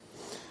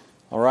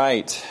All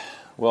right.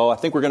 Well, I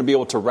think we're going to be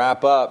able to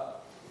wrap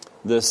up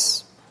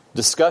this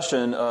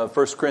discussion of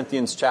 1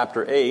 Corinthians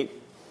chapter 8.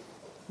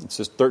 It's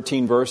just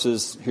 13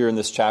 verses here in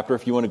this chapter.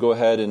 If you want to go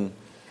ahead and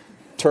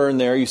turn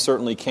there, you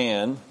certainly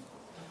can.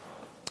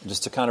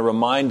 Just to kind of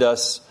remind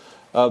us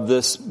of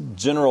this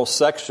general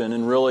section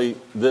and really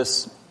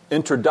this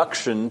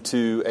introduction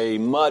to a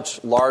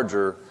much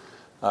larger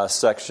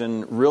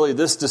section. Really,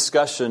 this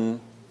discussion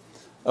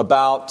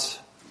about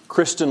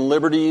Christian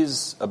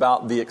liberties,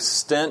 about the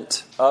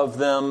extent of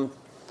them,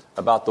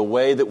 about the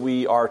way that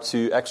we are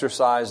to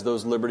exercise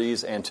those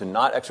liberties and to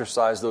not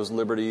exercise those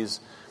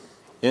liberties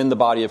in the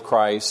body of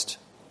Christ,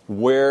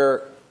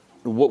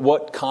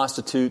 what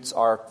constitutes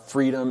our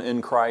freedom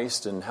in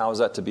Christ and how is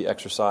that to be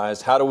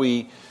exercised? How do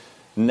we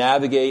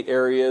navigate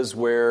areas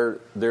where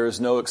there is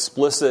no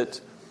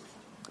explicit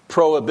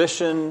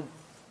prohibition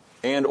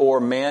and or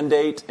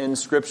mandate in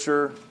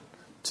Scripture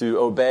to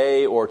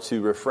obey or to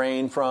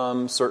refrain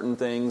from certain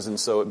things, and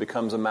so it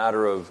becomes a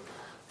matter of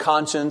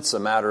conscience, a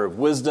matter of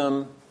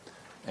wisdom,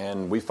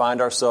 and we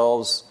find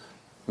ourselves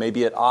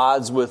maybe at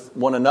odds with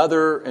one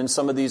another in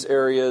some of these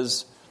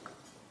areas.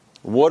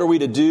 What are we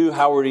to do?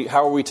 How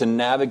are we to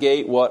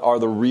navigate? What are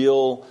the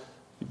real,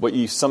 what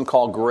some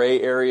call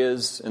gray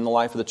areas in the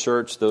life of the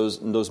church,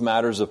 those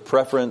matters of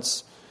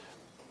preference,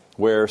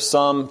 where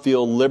some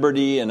feel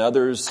liberty and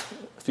others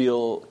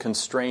feel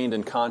constrained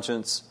in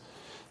conscience?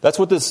 That's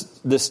what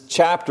this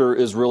chapter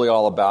is really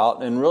all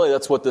about, and really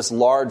that's what this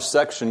large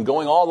section,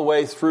 going all the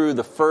way through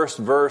the first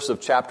verse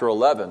of chapter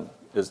 11,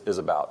 is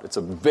about. It's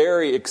a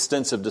very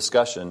extensive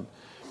discussion,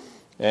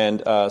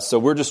 and so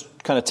we're just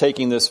kind of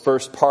taking this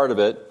first part of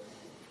it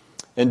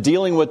and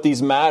dealing with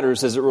these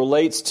matters as it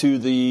relates to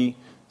the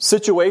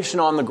situation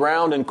on the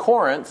ground in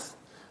Corinth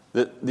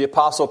that the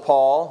Apostle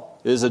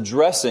Paul is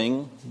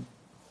addressing,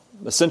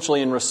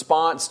 essentially in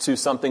response to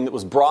something that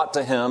was brought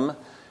to him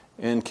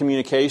in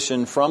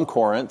communication from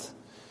Corinth,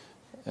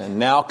 and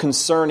now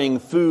concerning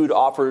food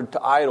offered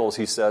to idols,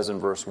 he says in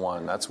verse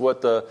 1. That's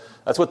what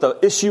the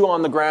issue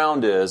on the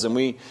ground is. And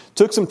we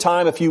took some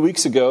time a few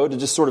weeks ago to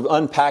just sort of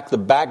unpack the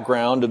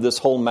background of this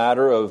whole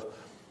matter of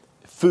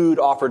food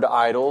offered to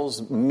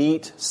idols,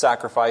 meat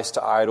sacrificed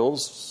to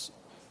idols,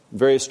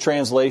 various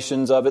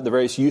translations of it, the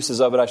various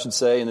uses of it, I should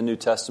say, in the New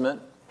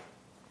Testament,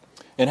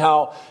 and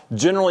how,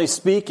 generally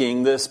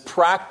speaking, this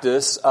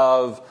practice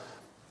of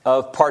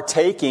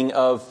partaking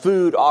of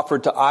food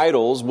offered to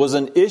idols was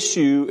an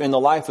issue in the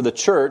life of the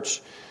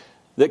church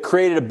that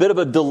created a bit of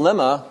a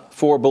dilemma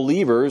for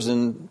believers,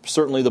 and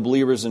certainly the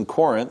believers in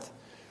Corinth.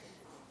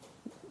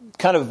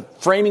 Kind of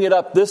framing it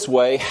up this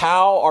way: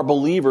 how are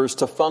believers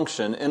to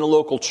function in a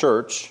local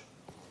church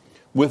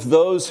with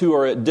those who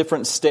are at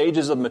different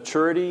stages of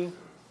maturity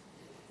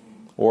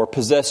or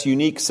possess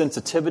unique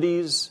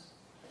sensitivities,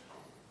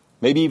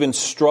 maybe even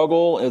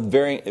struggle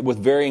with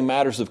varying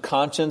matters of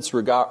conscience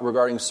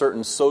regarding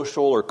certain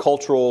social or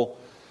cultural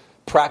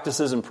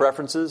practices and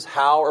preferences?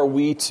 How are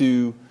we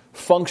to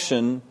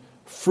function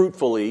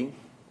fruitfully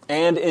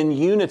and in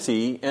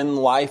unity in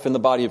life in the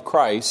body of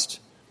Christ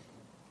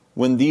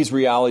when these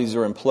realities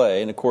are in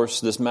play? And of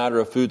course, this matter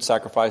of food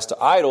sacrificed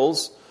to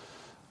idols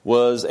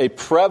was a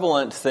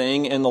prevalent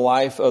thing in the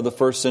life of the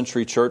first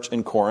century church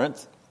in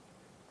Corinth.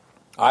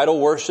 Idol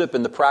worship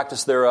and the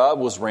practice thereof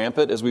was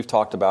rampant, as we've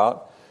talked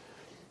about.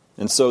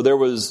 And so there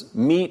was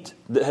meat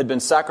that had been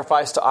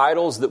sacrificed to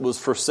idols that was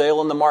for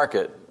sale in the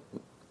market.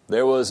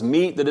 There was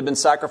meat that had been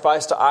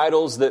sacrificed to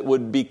idols that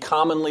would be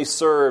commonly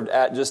served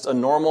at just a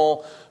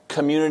normal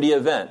community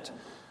event,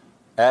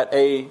 at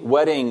a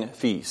wedding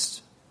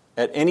feast,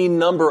 at any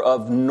number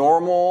of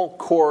normal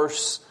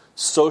course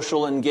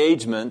social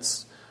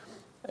engagements.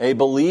 A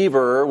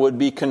believer would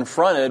be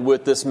confronted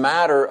with this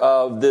matter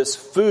of this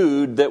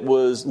food that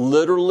was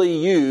literally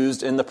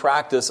used in the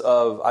practice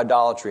of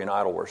idolatry and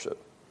idol worship.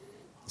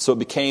 So it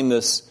became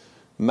this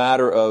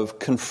matter of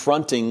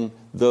confronting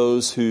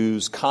those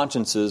whose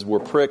consciences were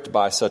pricked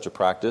by such a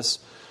practice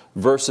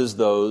versus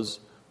those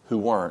who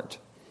weren't.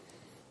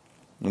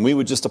 And we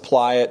would just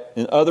apply it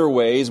in other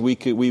ways.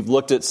 We've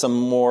looked at some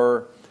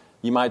more,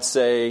 you might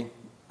say,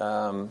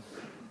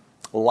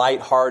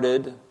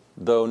 lighthearted,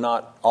 though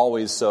not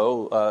always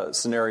so,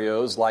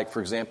 scenarios. Like, for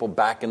example,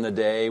 back in the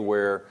day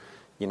where,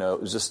 it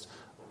was just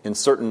in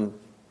certain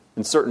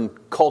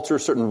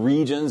cultures, certain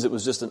regions, it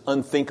was just an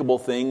unthinkable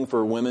thing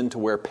for women to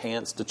wear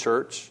pants to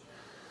church.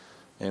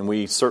 And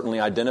we certainly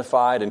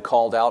identified and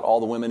called out all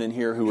the women in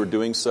here who were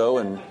doing so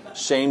and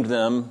shamed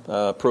them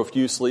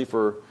profusely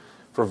for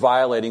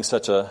violating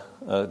such a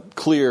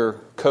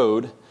clear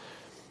code.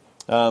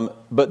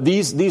 But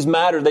these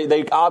matters,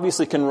 they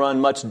obviously can run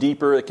much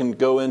deeper. It can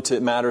go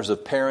into matters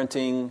of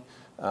parenting,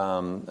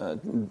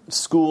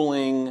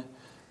 schooling,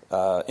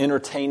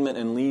 entertainment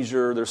and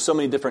leisure. There's so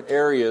many different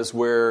areas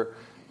where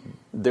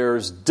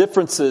there's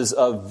differences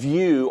of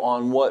view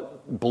on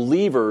what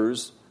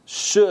believers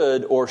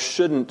should or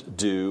shouldn't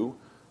do,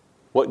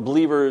 what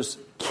believers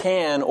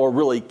can or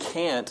really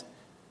can't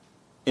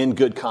in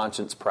good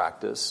conscience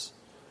practice.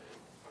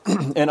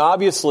 And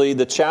obviously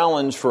the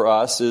challenge for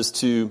us is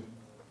to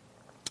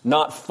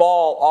not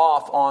fall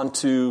off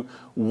onto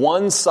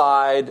one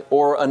side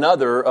or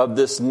another of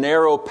this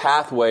narrow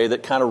pathway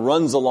that kind of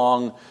runs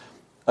along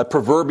a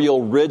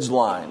proverbial ridge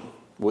line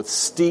with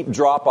steep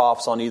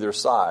drop-offs on either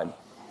side.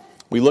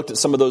 We looked at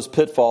some of those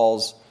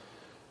pitfalls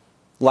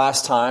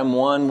last time.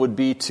 One would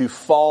be to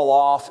fall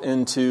off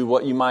into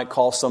what you might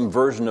call some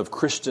version of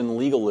Christian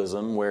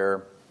legalism,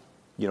 where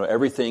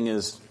everything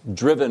is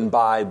driven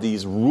by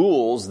these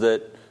rules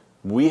that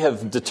we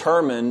have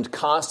determined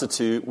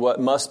constitute what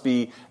must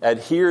be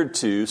adhered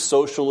to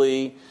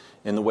socially,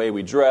 in the way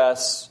we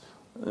dress,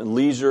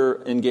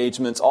 leisure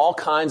engagements, all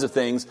kinds of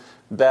things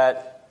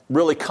that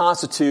really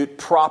constitute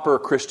proper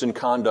Christian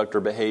conduct or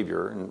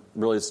behavior. And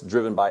really it's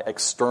driven by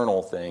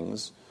external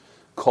things,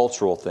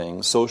 cultural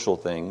things, social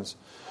things,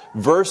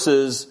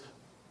 versus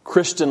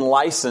Christian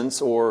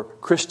license or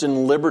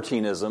Christian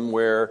libertinism,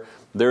 where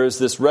there is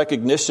this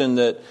recognition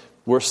that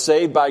we're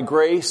saved by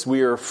grace.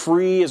 We are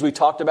free, as we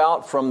talked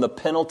about, from the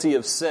penalty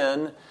of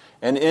sin.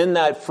 And in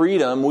that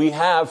freedom, we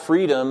have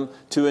freedom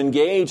to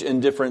engage in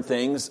different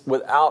things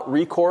without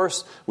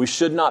recourse. We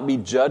should not be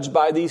judged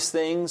by these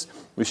things.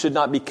 We should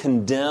not be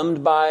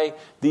condemned by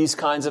these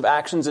kinds of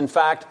actions. In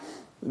fact,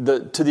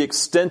 to the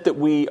extent that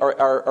we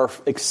are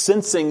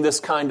sensing this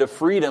kind of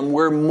freedom,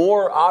 we're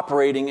more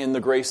operating in the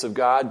grace of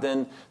God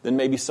than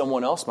maybe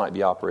someone else might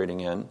be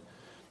operating in,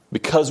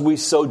 because we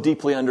so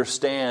deeply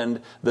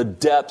understand the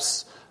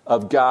depths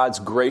of God's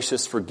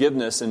gracious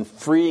forgiveness in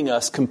freeing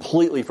us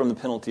completely from the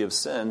penalty of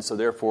sin. So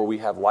therefore we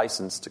have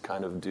license to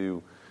kind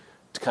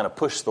of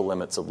push the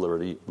limits of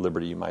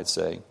liberty, you might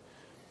say.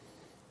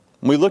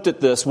 When we looked at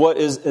this, what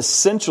is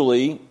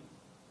essentially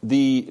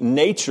the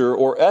nature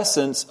or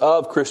essence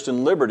of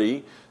Christian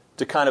liberty,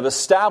 to kind of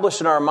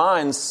establish in our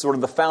minds sort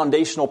of the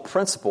foundational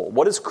principle.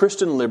 What is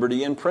Christian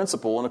liberty in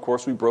principle? And of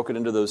course we broke it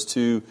into those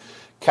two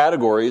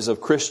categories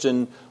of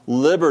Christian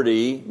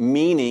liberty,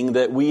 meaning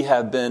that we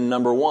have been,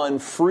 number one,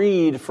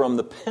 freed from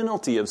the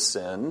penalty of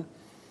sin.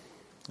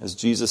 As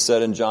Jesus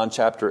said in John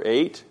chapter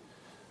 8,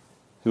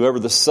 whoever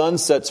the Son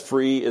sets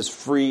free is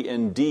free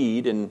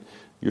indeed, and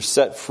you're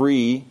set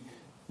free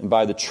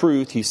by the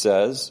truth, he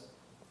says.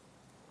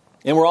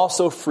 And we're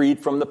also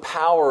freed from the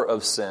power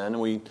of sin.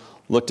 We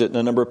looked at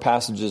a number of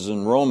passages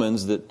in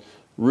Romans that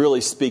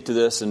really speak to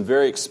this in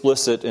very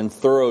explicit and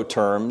thorough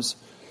terms,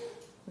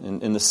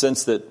 in the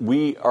sense that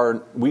we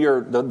are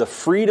the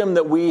freedom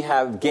that we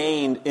have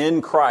gained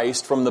in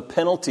Christ from the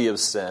penalty of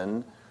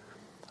sin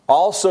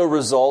also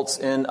results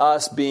in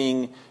us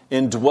being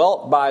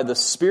indwelt by the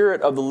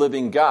Spirit of the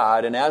living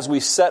God. And as we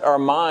set our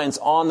minds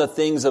on the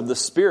things of the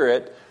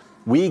Spirit,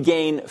 we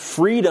gain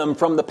freedom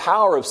from the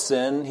power of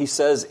sin, he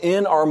says,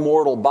 in our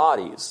mortal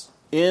bodies,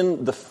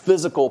 in the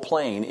physical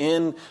plane,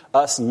 in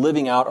us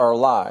living out our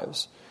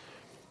lives.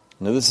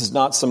 Now, this is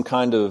not some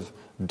kind of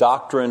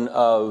doctrine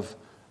of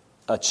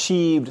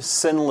achieved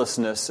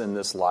sinlessness in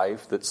this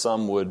life that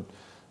some would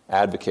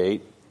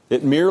advocate.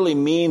 It merely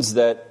means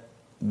that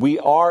we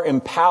are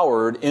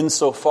empowered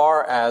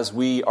insofar as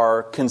we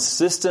are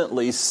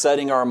consistently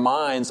setting our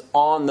minds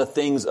on the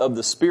things of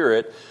the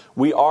Spirit.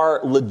 We are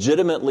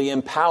legitimately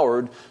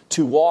empowered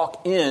to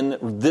walk in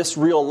this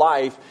real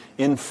life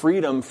in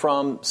freedom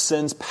from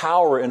sin's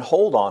power and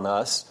hold on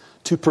us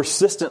to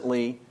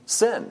persistently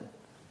sin.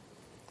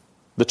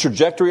 The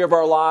trajectory of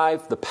our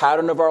life, the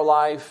pattern of our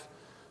life,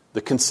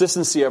 the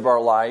consistency of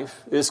our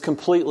life is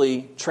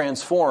completely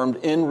transformed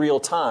in real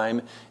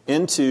time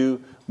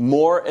into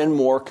more and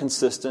more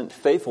consistent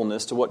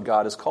faithfulness to what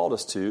God has called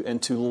us to,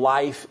 and to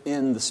life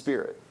in the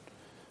Spirit.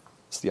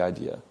 That's the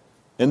idea.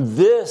 And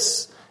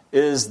this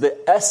is the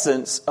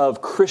essence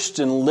of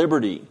Christian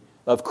liberty,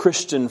 of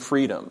Christian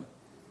freedom.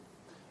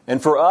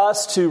 And for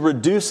us to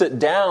reduce it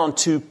down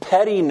to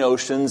petty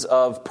notions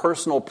of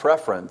personal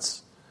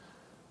preference,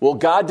 well,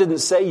 God didn't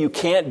say you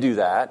can't do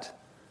that,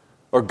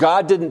 or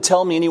God didn't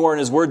tell me anywhere in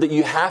His Word that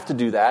you have to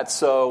do that.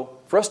 So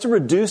for us to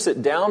reduce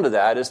it down to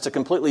that is to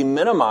completely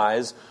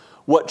minimize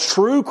what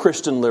true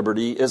Christian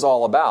liberty is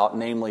all about,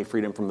 namely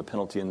freedom from the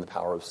penalty and the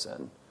power of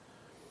sin.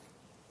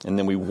 And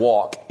then we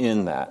walk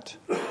in that.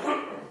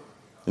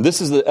 And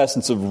this is the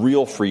essence of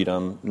real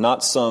freedom,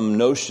 not some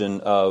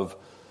notion of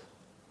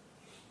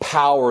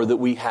power that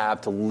we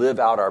have to live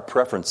out our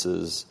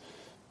preferences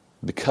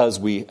because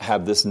we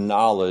have this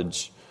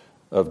knowledge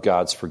of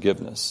God's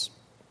forgiveness.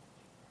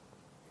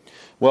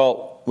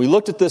 Well, we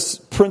looked at this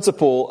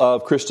principle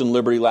of Christian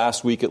liberty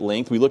last week at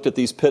length. We looked at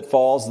these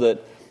pitfalls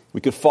that we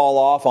could fall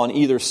off on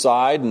either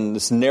side and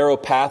this narrow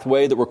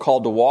pathway that we're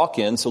called to walk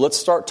in. So let's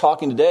start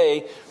talking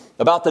today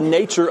about the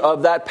nature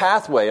of that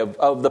pathway,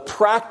 of the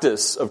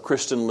practice of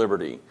Christian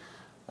liberty.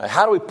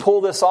 How do we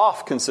pull this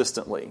off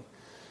consistently?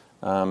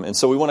 And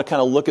so we want to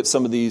kind of look at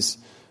some of these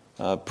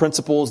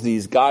principles,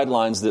 these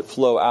guidelines that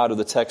flow out of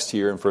the text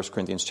here in 1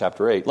 Corinthians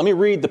chapter 8. Let me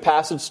read the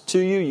passage to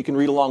you. You can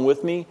read along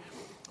with me.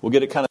 We'll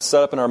get it kind of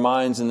set up in our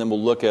minds, and then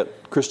we'll look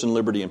at Christian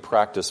liberty in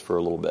practice for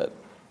a little bit.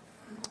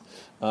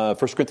 1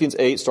 Corinthians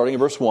 8, starting in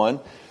verse 1.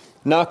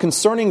 Now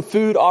concerning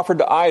food offered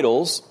to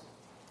idols,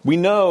 we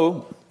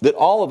know that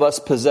all of us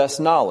possess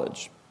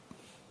knowledge.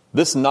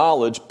 This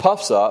knowledge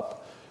puffs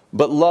up,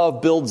 but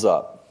love builds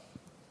up.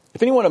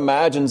 If anyone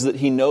imagines that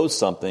he knows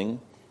something,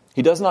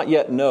 he does not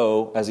yet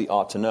know as he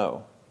ought to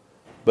know.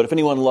 But if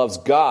anyone loves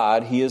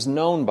God, he is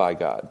known by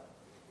God.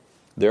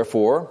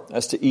 Therefore,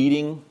 as to the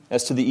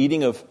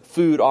eating of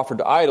food offered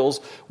to idols,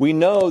 we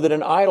know that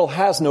an idol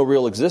has no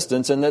real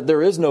existence and that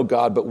there is no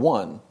God but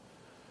one.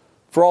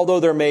 For although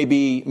there may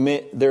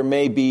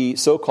be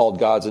so-called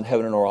gods in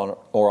heaven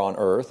or on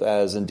earth,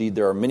 as indeed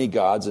there are many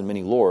gods and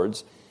many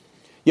lords,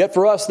 yet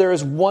for us there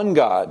is one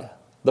God,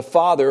 the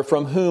Father,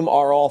 from whom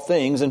are all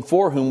things and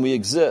for whom we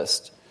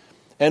exist,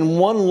 and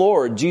one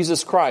Lord,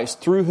 Jesus Christ,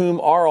 through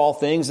whom are all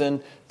things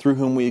and through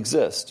whom we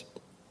exist.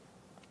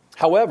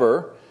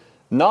 However,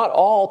 not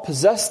all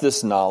possess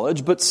this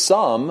knowledge, but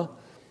some,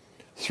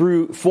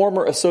 through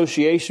former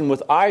association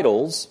with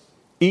idols,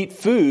 eat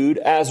food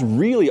as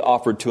really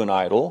offered to an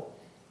idol,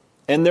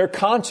 and their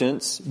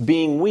conscience,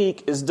 being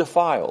weak, is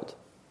defiled.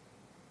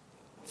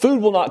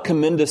 Food will not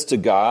commend us to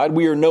God.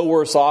 We are no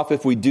worse off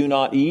if we do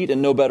not eat,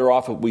 and no better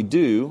off if we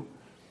do.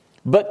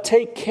 But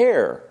take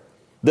care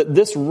that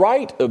this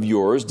right of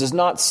yours does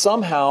not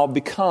somehow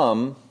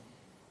become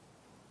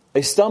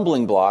a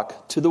stumbling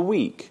block to the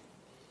weak.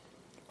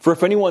 For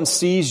if anyone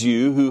sees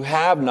you who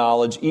have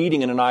knowledge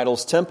eating in an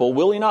idol's temple,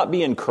 will he not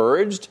be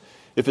encouraged,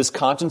 if his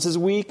conscience is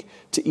weak,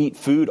 to eat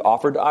food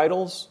offered to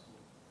idols?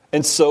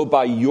 And so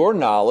by your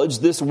knowledge,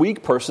 this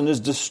weak person is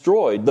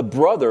destroyed, the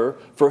brother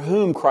for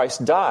whom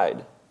Christ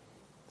died.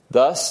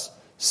 Thus,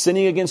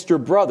 sinning against your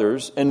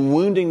brothers and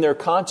wounding their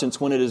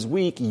conscience when it is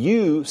weak,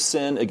 you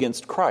sin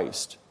against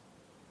Christ.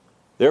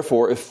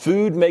 Therefore, if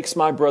food makes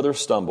my brother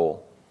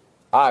stumble,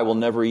 I will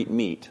never eat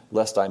meat,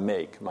 lest I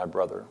make my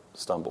brother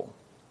stumble.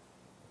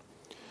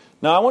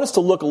 Now, I want us to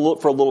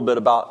look for a little bit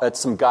at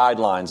some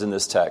guidelines in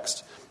this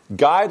text.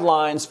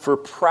 Guidelines for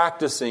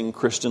practicing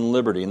Christian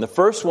liberty. And the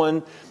first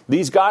one,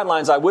 these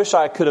guidelines, I wish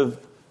I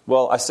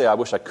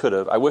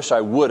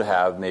would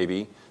have,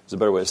 maybe, is a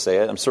better way to say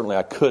it. Certainly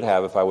I could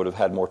have if I would have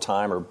had more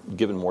time or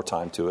given more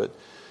time to it.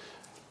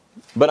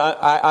 But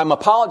I'm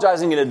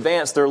apologizing in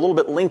advance. They're a little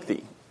bit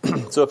lengthy.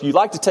 So if you'd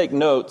like to take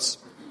notes,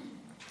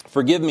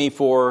 forgive me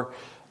for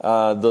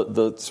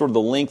the sort of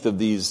the length of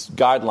these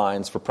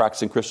guidelines for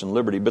practicing Christian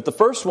liberty. But the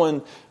first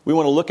one we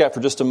want to look at for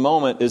just a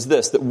moment is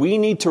this, that we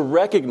need to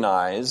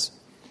recognize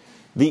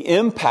the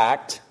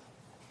impact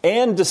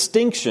and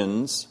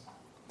distinctions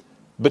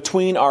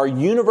between our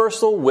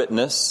universal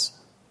witness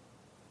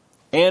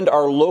and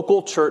our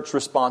local church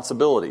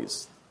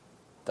responsibilities.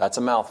 That's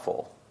a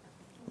mouthful.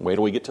 Wait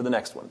till we get to the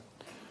next one.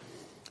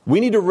 We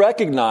need to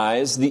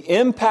recognize the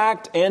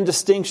impact and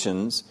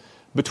distinctions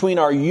between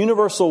our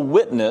universal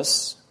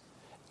witness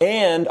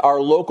and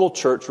our local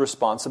church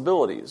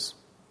responsibilities.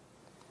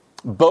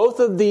 Both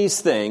of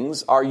these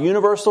things, our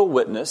universal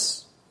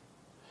witness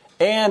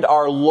and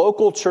our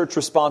local church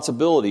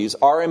responsibilities,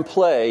 are in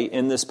play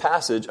in this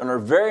passage and are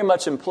very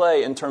much in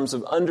play in terms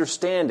of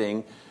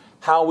understanding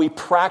how we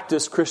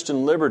practice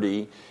Christian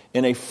liberty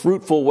in a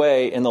fruitful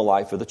way in the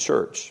life of the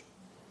church.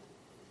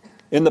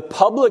 In the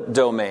public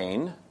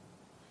domain,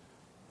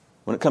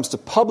 when it comes to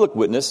public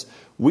witness,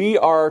 we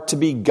are to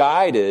be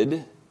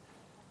guided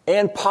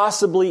and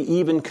possibly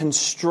even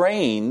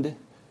constrained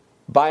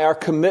by our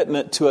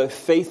commitment to a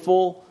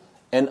faithful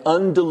and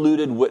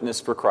undiluted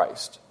witness for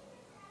Christ.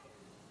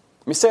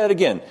 Let me say that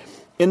again.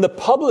 In the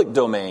public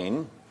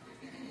domain,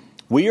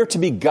 we are to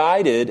be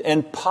guided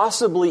and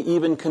possibly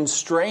even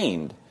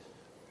constrained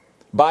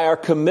by our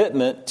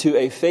commitment to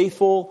a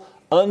faithful,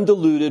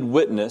 undiluted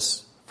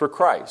witness for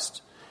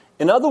Christ.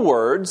 In other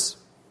words,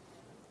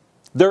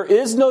 there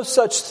is no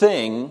such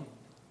thing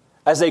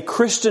as a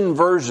Christian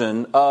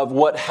version of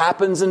what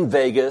happens in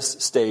Vegas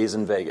stays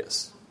in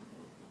Vegas.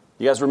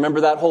 You guys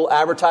remember that whole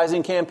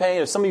advertising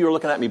campaign? If some of you are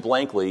looking at me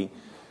blankly,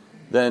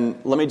 then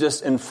let me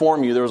just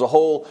inform you. There was a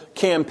whole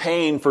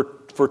campaign for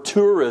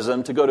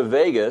tourism to go to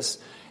Vegas,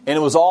 and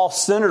it was all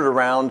centered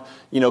around,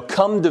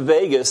 come to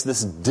Vegas,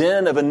 this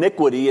den of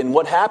iniquity, and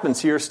what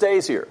happens here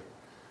stays here.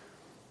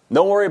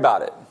 Don't worry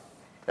about it.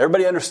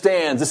 Everybody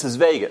understands this is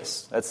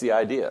Vegas. That's the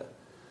idea.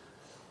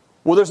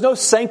 Well, there's no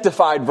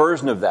sanctified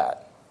version of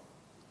that.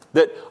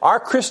 That our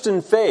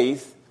Christian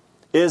faith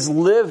is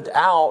lived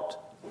out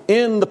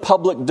in the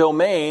public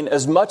domain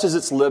as much as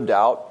it's lived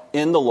out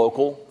in the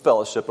local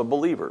fellowship of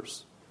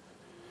believers.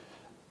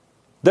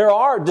 There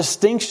are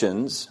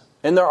distinctions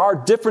and there are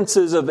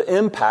differences of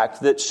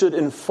impact that should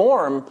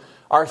inform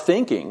our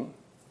thinking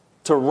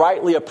to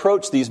rightly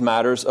approach these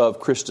matters of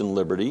Christian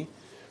liberty,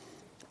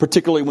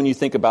 particularly when you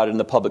think about it in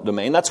the public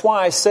domain. That's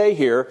why I say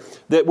here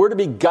that we're to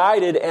be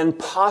guided and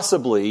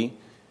possibly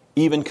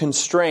even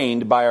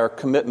constrained by our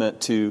commitment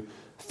to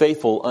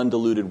faithful,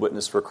 undiluted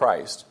witness for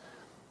Christ.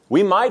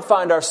 We might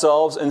find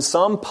ourselves in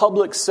some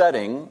public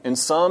setting, in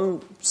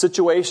some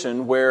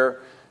situation where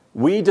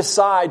we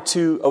decide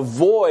to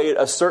avoid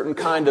a certain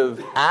kind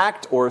of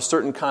act or a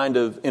certain kind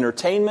of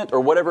entertainment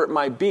or whatever it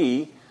might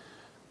be,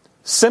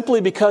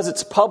 simply because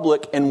it's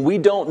public and we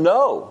don't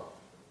know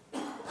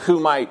who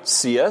might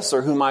see us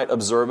or who might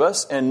observe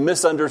us and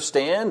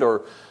misunderstand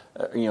or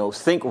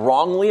think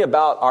wrongly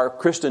about our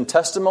Christian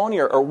testimony,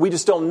 or we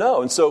just don't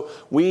know. And so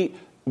we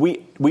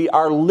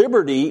our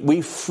liberty,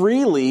 we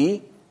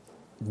freely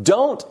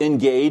don't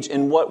engage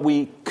in what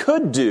we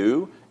could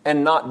do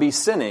and not be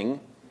sinning,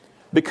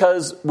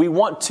 because we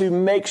want to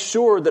make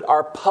sure that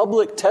our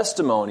public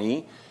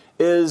testimony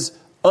is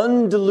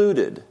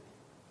undiluted.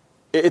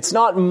 It's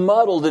not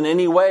muddled in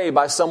any way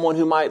by someone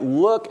who might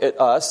look at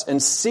us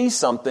and see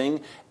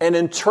something and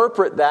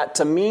interpret that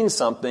to mean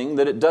something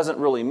that it doesn't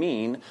really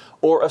mean,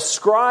 or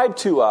ascribe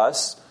to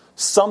us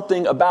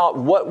something about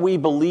what we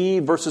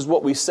believe versus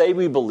what we say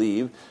we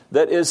believe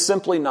that is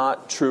simply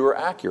not true or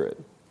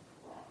accurate.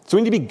 So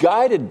we need to be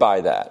guided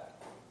by that.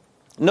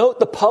 Note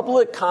the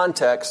public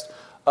context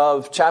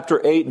of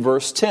chapter 8,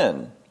 verse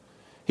 10.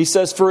 He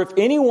says, "For if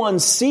anyone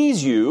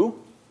sees you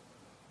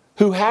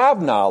who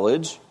have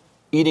knowledge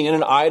eating in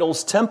an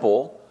idol's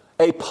temple,"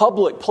 a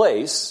public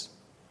place.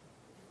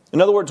 In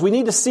other words, we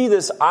need to see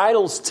this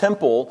idol's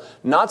temple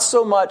not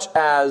so much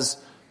as,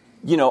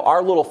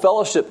 our little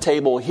fellowship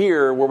table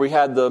here where we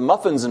had the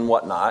muffins and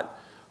whatnot,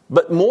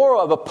 but more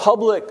of a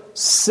public,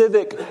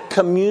 civic,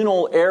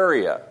 communal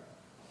area.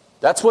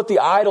 That's what the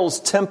idol's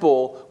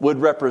temple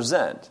would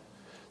represent.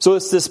 So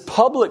it's this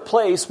public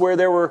place where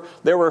there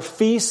were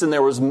feasts and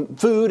there was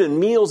food and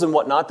meals and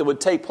whatnot that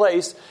would take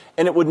place,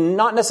 and it would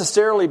not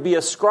necessarily be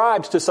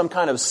ascribed to some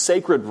kind of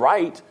sacred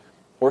rite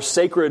or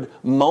sacred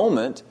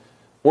moment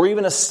or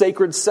even a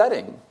sacred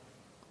setting.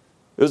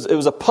 It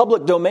was a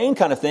public domain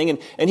kind of thing,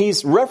 and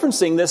he's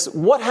referencing this.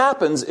 What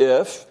happens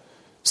if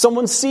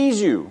someone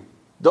sees you?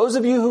 Those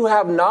of you who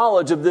have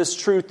knowledge of this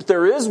truth, that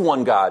there is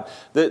one God,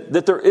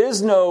 that there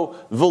is no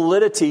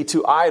validity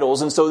to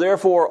idols, and so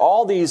therefore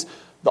all these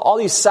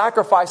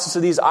sacrifices to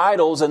these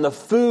idols and the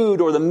food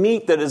or the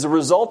meat that is a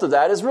result of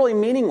that is really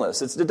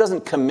meaningless. It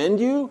doesn't commend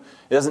you.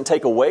 It doesn't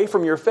take away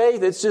from your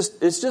faith. It's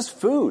just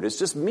food. It's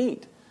just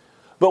meat.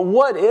 But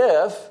what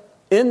if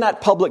in that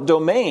public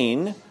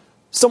domain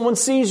someone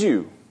sees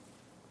you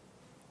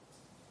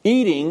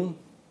eating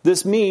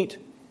this meat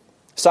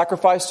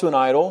sacrificed to an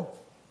idol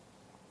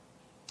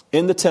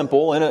in the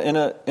temple, in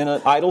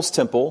an idol's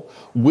temple?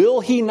 Will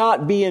he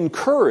not be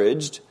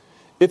encouraged,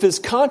 if his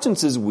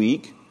conscience is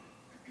weak,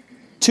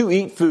 to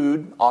eat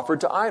food offered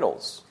to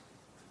idols?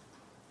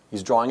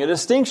 He's drawing a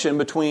distinction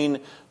between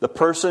the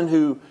person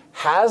who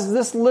has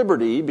this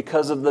liberty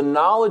because of the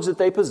knowledge that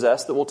they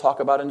possess, that we'll talk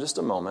about in just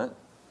a moment,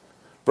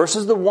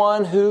 versus the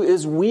one who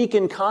is weak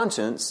in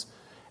conscience,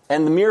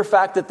 and the mere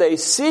fact that they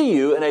see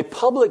you in a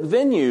public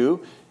venue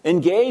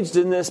engaged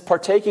in this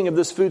partaking of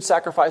this food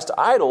sacrificed to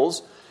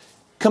idols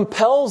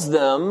compels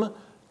them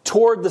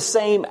toward the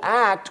same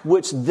act,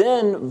 which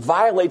then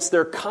violates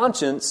their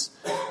conscience,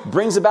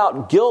 brings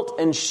about guilt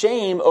and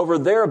shame over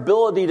their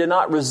ability to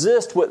not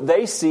resist what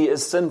they see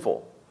as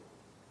sinful.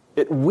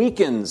 It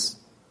weakens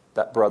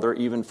that brother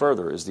even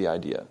further, is the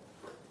idea.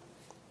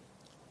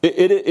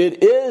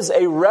 It is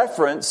a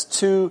reference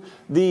to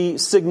the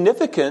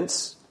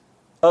significance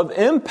of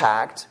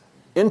impact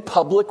in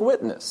public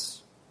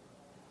witness.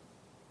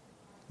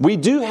 We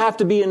do have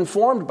to be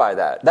informed by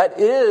that. That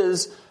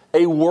is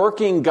a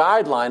working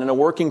guideline and a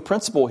working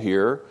principle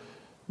here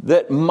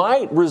that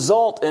might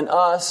result in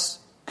us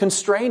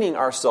constraining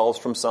ourselves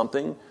from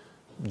something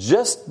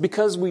just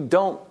because we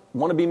don't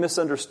want to be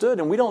misunderstood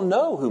and we don't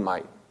know who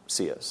might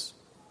see us.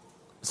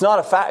 It's not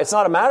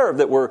a matter of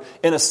that we're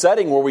in a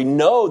setting where we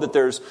know that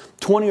there's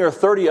 20 or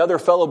 30 other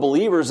fellow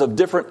believers of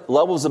different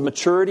levels of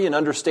maturity and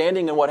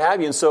understanding and what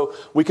have you, and so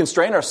we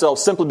constrain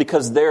ourselves simply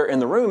because they're in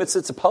the room. It's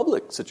a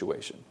public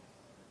situation.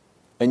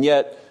 And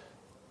yet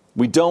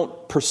we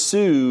don't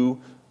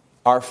pursue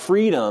our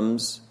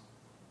freedoms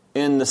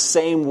in the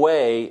same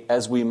way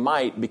as we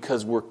might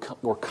because we're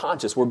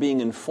conscious, we're being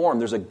informed.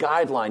 There's a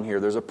guideline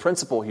here, there's a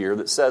principle here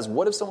that says,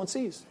 what if someone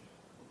sees?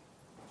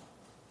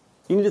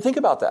 You need to think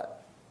about that.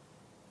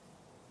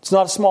 It's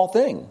not a small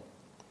thing.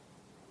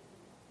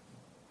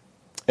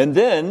 And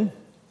then,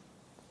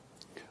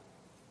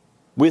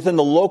 within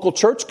the local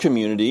church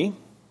community,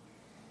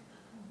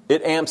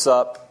 it amps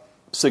up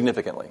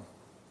significantly.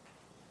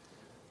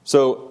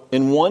 So,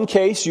 in one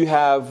case, you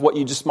have what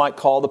you just might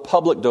call the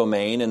public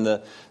domain and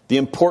the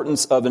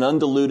importance of an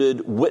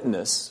undiluted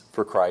witness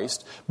for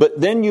Christ.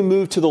 But then you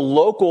move to the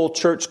local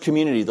church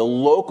community, the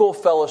local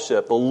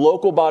fellowship, the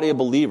local body of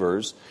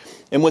believers.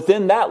 And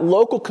within that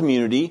local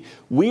community,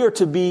 we are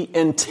to be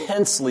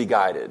intensely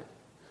guided.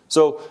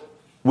 So,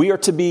 we are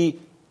to be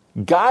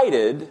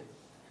guided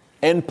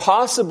and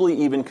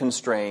possibly even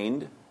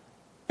constrained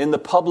in the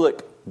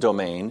public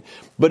domain.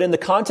 But in the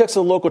context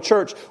of the local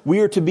church, we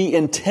are to be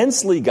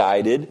intensely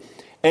guided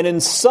and in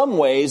some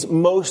ways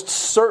most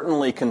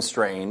certainly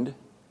constrained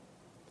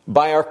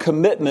by our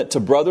commitment to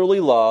brotherly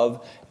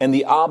love and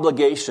the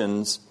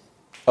obligations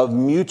of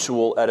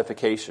mutual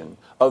edification,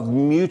 of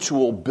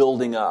mutual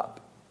building up.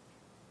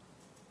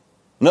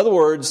 In other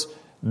words,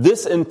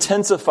 this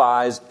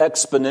intensifies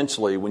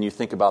exponentially when you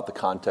think about the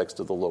context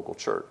of the local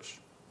church.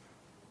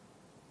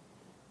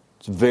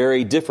 It's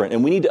very different.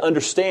 And we need to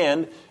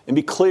understand and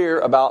be clear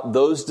about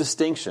those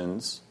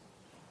distinctions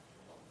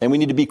And we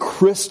need to be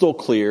crystal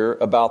clear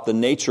about the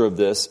nature of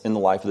this in the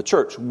life of the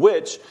church,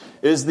 which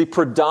is the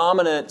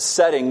predominant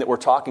setting that we're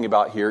talking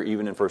about here,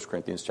 even in 1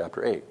 Corinthians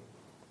chapter 8.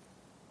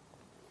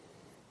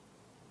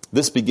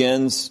 This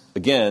begins,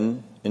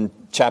 again, in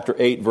chapter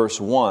 8,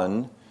 verse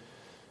 1.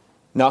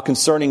 Now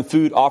concerning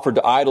food offered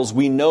to idols,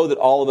 we know that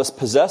all of us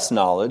possess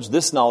knowledge.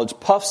 This knowledge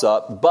puffs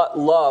up, but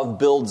love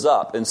builds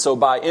up. And so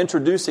by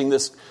introducing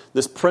this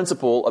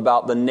principle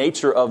about the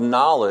nature of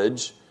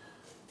knowledge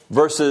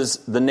versus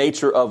the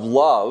nature of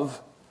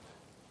love,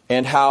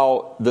 and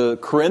how the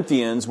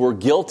Corinthians were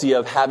guilty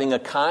of having a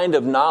kind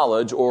of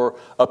knowledge or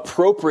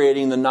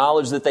appropriating the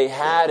knowledge that they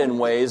had in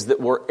ways that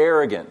were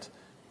arrogant,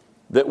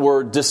 that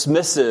were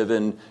dismissive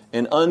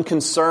and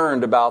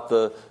unconcerned about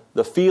the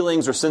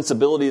feelings or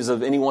sensibilities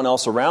of anyone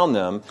else around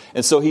them.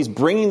 And so he's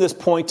bringing this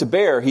point to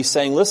bear. He's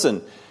saying,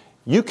 listen,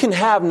 you can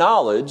have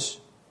knowledge,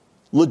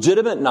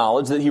 legitimate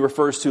knowledge that he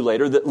refers to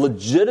later, that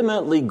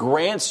legitimately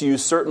grants you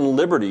certain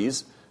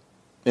liberties.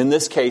 In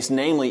this case,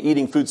 namely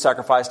eating food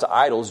sacrificed to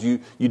idols. You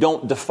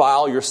don't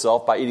defile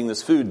yourself by eating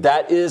this food.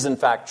 That is, in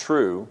fact,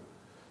 true.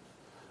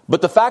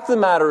 But the fact of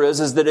the matter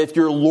is that if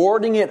you're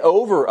lording it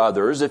over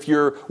others, if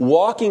you're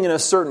walking in a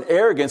certain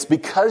arrogance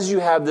because you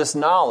have this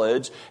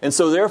knowledge, and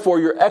so therefore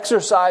you're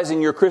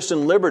exercising your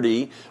Christian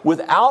liberty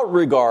without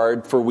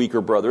regard for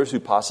weaker brothers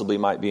who possibly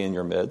might be in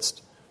your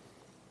midst,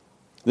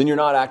 then you're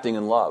not acting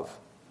in love.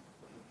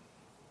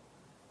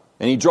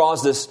 And he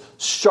draws this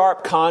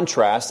sharp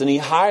contrast, and he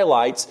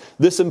highlights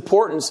this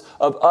importance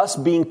of us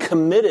being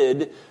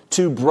committed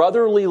to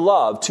brotherly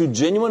love, to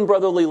genuine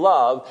brotherly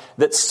love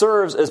that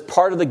serves as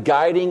part of the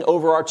guiding,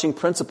 overarching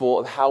principle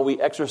of how we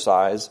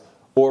exercise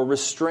or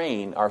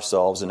restrain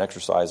ourselves in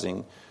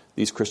exercising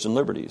these Christian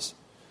liberties.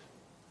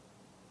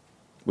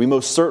 We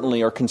most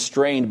certainly are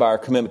constrained by our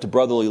commitment to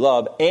brotherly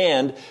love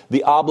and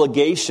the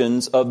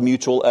obligations of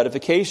mutual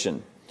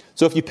edification.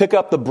 So if you pick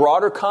up the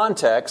broader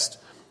context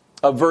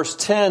of verse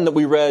 10 that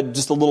we read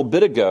just a little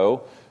bit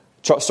ago,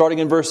 starting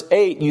in verse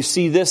 8, you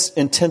see this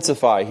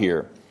intensify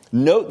here.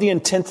 Note the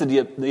intensity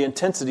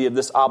of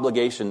this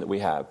obligation that we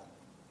have.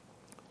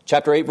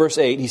 Chapter 8, verse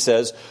 8, he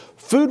says,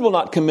 "Food will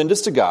not commend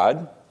us to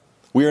God.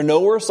 We are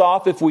no worse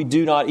off if we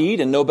do not eat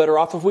and no better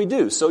off if we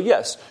do." So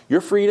yes, your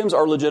freedoms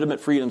are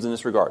legitimate freedoms in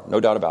this regard. No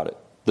doubt about it.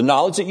 The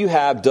knowledge that you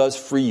have does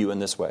free you in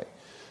this way.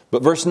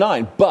 But verse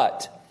 9,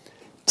 "But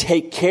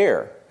take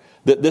care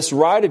that this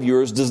right of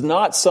yours does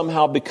not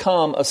somehow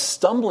become a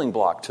stumbling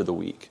block to the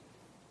weak.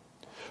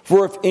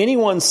 For if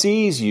anyone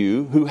sees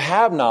you who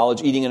have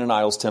knowledge eating in an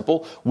idol's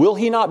temple, will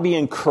he not be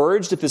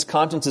encouraged if his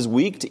conscience is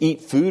weak to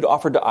eat food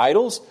offered to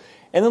idols?"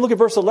 And then look at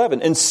verse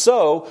 11. "And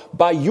so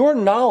by your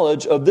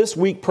knowledge of this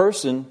weak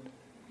person,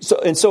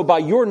 so by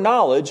your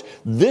knowledge,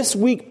 this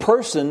weak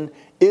person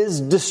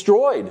is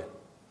destroyed.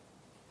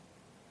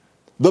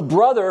 The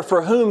brother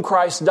for whom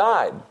Christ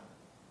died."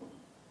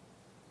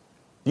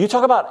 You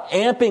talk about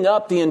amping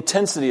up the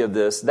intensity of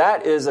this.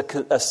 That is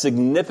a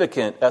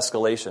significant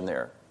escalation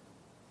there.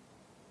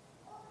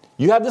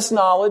 You have this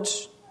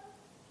knowledge.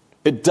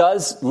 It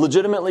does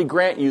legitimately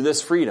grant you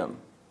this freedom.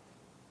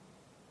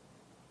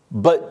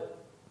 But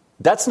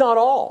that's not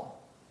all.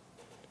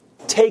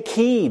 Take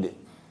heed.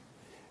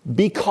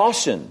 Be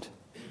cautioned.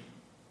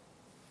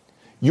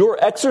 Your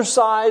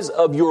exercise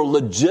of your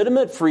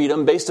legitimate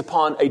freedom based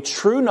upon a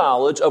true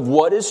knowledge of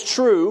what is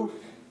true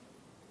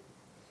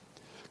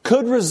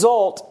could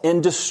result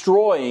in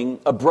destroying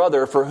a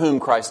brother for whom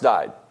Christ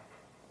died.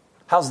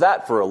 How's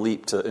that for a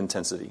leap to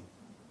intensity?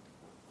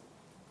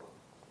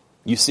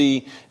 You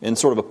see in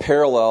sort of a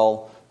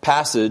parallel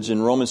passage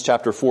in Romans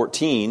chapter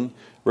 14,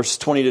 verses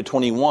 20 to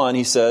 21,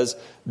 he says,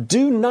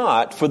 "Do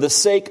not for the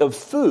sake of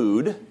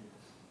food,"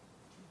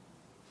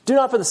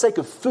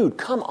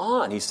 come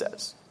on, he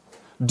says.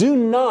 "Do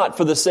not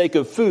for the sake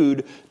of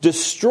food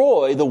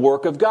destroy the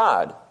work of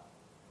God.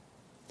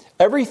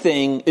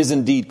 Everything is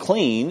indeed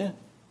clean,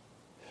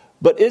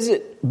 but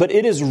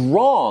it is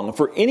wrong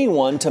for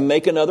anyone to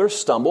make another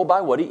stumble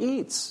by what he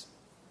eats.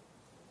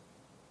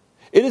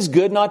 It is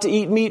good not to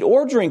eat meat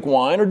or drink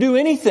wine or do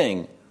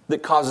anything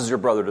that causes your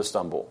brother to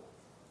stumble."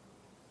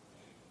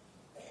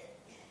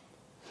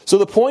 So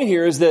the point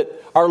here is that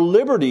our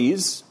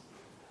liberties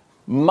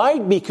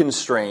might be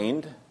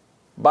constrained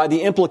by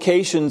the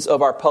implications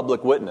of our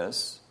public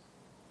witness,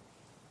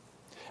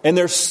 and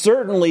they're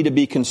certainly to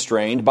be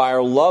constrained by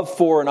our love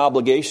for and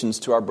obligations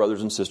to our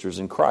brothers and sisters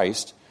in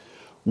Christ,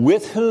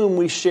 with whom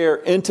we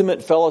share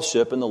intimate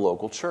fellowship in the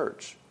local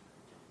church.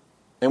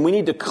 And we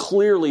need to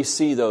clearly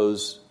see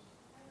those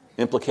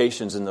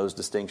implications and those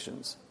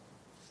distinctions.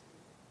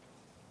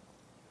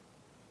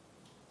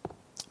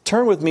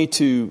 Turn with me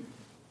to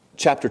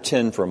chapter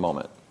 10 for a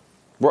moment.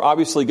 We're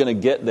obviously going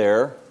to get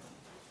there,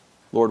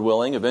 Lord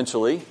willing,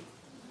 eventually.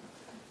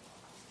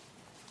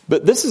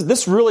 But this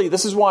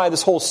is why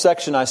this whole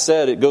section, I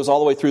said, it goes all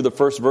the way through the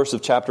first verse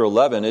of chapter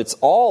 11. It's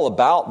all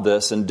about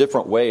this in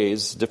different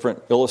ways,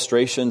 different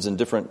illustrations and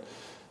different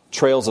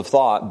trails of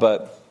thought.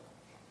 But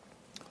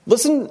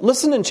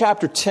listen in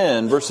chapter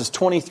 10, verses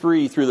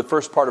 23 through the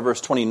first part of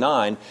verse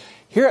 29.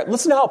 Here,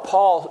 listen to how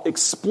Paul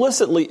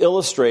explicitly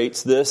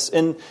illustrates this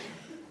in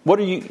what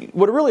are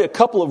really a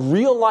couple of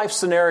real-life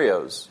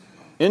scenarios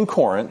in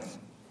Corinth.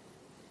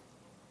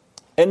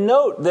 And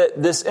note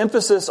that this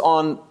emphasis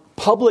on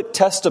public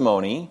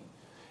testimony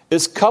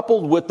is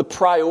coupled with the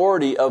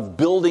priority of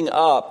building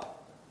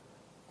up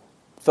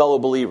fellow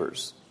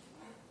believers.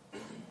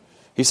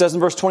 He says in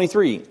verse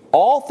 23,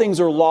 all things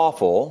are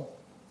lawful,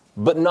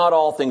 but not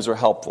all things are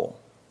helpful.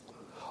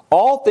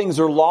 All things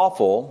are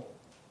lawful,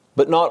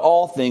 but not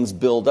all things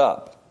build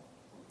up.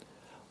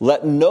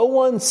 Let no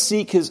one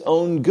seek his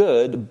own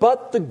good,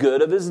 but the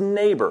good of his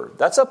neighbor.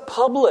 That's a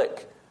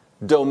public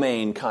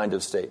domain kind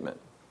of statement.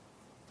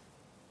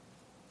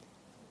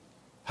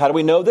 How do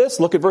we know this?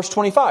 Look at verse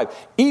 25.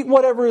 Eat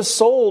whatever is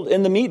sold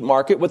in the meat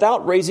market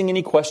without raising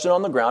any question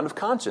on the ground of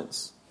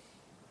conscience.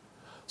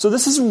 So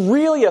this is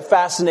really a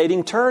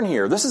fascinating turn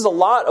here. This is a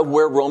lot of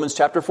where Romans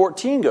chapter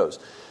 14 goes.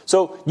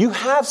 So you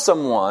have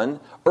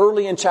someone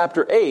early in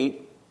chapter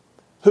 8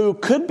 who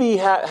could be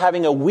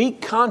having a weak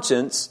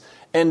conscience,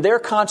 and their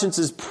conscience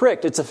is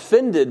pricked. It's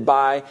offended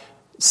by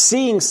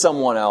seeing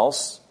someone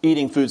else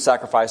eating food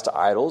sacrificed to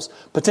idols,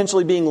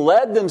 potentially being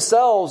led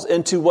themselves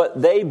into what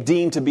they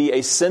deem to be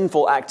a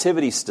sinful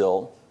activity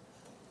still.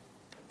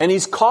 And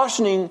he's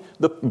cautioning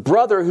the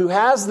brother who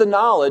has the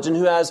knowledge and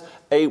who has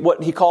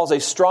what he calls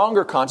a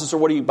stronger conscience, or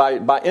what he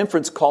by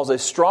inference calls a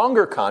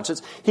stronger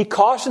conscience. He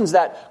cautions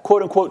that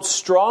quote-unquote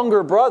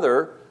stronger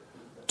brother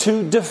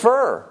to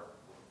defer,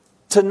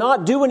 to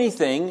not do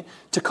anything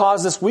to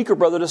cause this weaker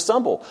brother to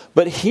stumble.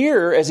 But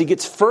here, as he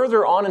gets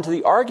further on into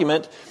the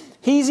argument,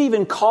 he's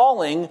even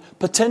calling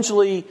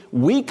potentially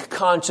weak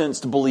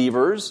conscienced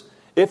believers,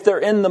 if they're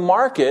in the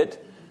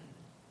market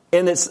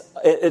and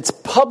it's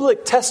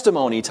public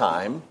testimony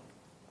time,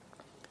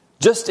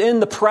 just in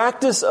the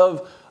practice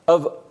of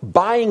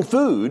buying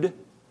food,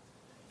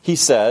 he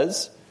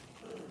says,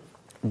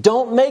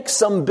 don't make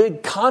some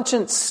big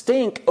conscience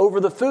stink over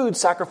the food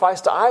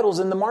sacrificed to idols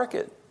in the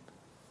market.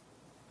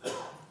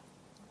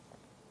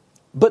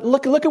 But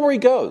look at where he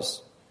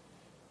goes.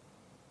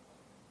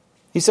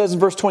 He says in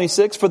verse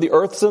 26, for the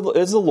earth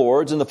is the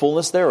Lord's and the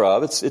fullness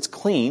thereof. It's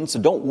clean, so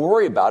don't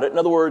worry about it. In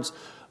other words,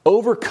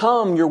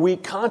 overcome your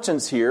weak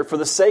conscience here for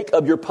the sake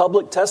of your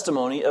public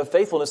testimony of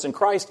faithfulness in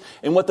Christ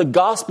and what the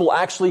gospel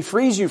actually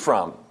frees you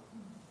from.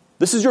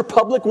 This is your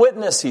public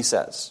witness, he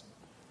says.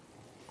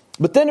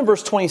 But then in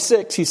verse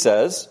 26, he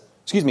says,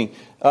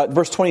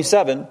 verse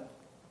 27,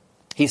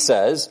 he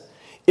says,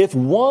 if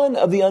one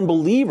of the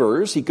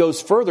unbelievers, he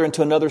goes further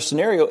into another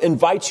scenario,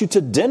 invites you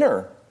to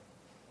dinner,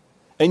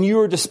 and you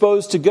are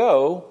disposed to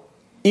go,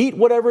 eat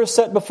whatever is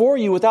set before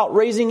you without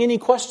raising any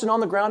question on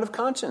the ground of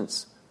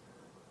conscience.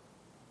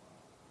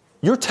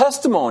 Your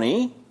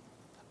testimony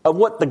of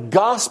what the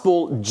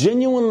gospel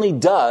genuinely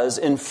does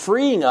in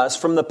freeing us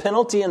from the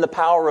penalty and the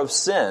power of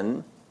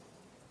sin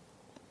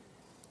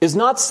is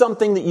not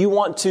something that you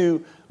want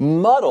to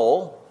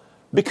muddle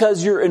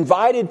because you're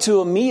invited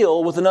to a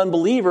meal with an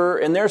unbeliever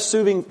and they're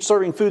serving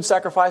food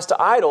sacrificed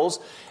to idols,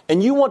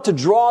 and you want to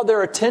draw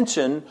their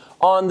attention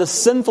on the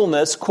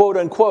sinfulness, quote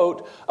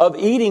unquote, of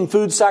eating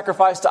food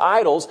sacrificed to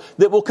idols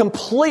that will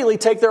completely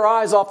take their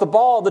eyes off the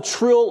ball, the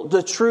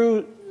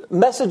true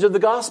message of the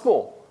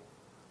gospel.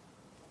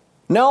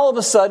 Now all of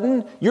a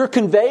sudden, you're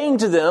conveying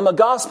to them a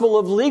gospel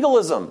of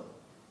legalism.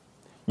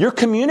 You're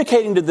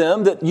communicating to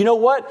them that, you know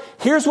what?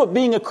 Here's what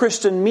being a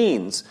Christian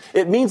means.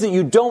 It means that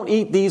you don't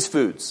eat these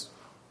foods.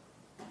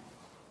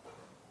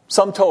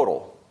 Sum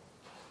total.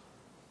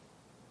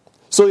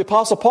 So the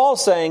Apostle Paul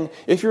is saying,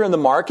 if you're in the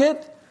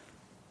market,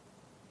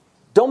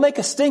 don't make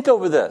a stink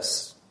over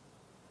this.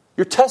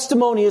 Your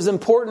testimony is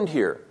important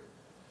here.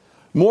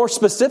 More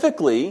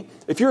specifically,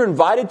 if you're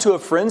invited to a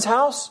friend's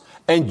house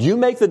and you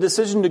make the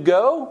decision to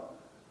go,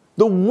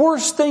 the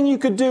worst thing you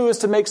could do is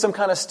to make some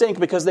kind of stink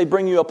because they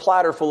bring you a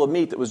platter full of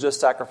meat that was just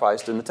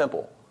sacrificed in the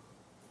temple.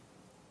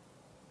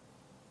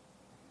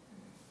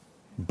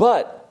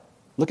 But,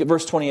 look at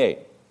verse 28.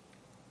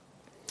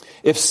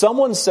 If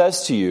someone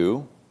says to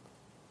you,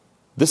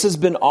 this has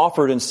been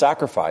offered in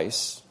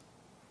sacrifice,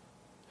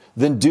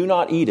 then do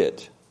not eat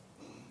it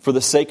for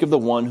the sake of the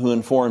one who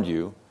informed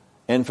you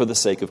and for the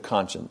sake of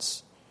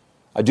conscience.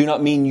 I do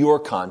not mean your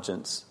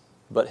conscience,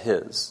 but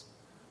his.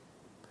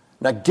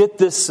 Now get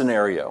this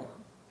scenario.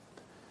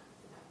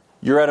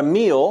 You're at a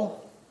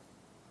meal,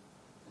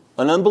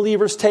 an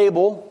unbeliever's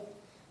table,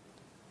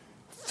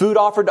 food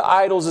offered to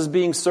idols is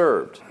being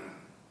served.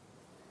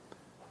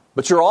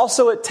 But you're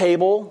also at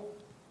table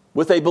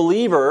with a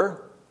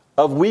believer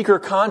of weaker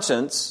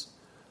conscience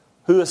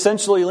who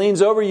essentially leans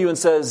over you and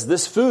says,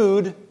 this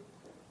food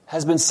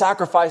has been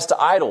sacrificed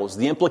to idols.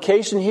 The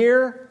implication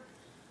here,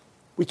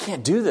 we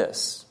can't do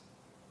this.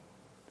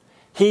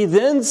 He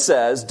then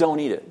says, don't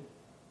eat it.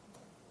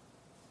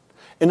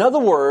 In other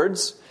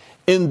words,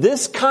 in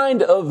this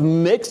kind of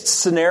mixed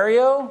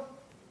scenario,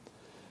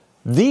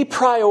 the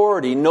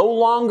priority no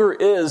longer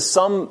is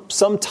some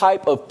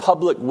type of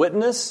public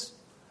witness,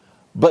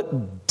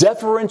 but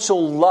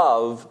deferential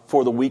love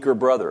for the weaker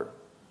brother.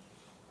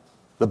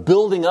 The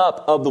building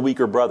up of the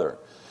weaker brother.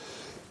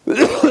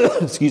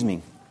 Excuse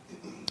me.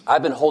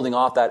 I've been holding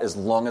off that as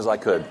long as I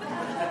could.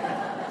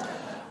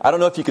 I don't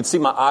know if you can see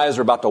my eyes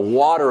are about to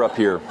water up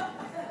here.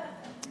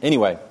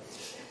 Anyway.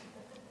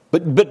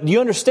 But you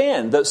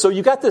understand that, so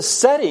you got this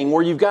setting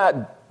where you've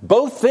got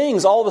both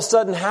things all of a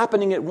sudden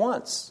happening at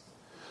once.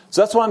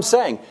 So that's what I'm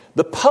saying.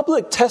 The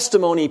public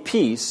testimony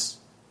piece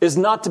is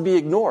not to be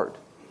ignored.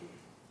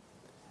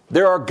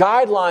 There are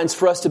guidelines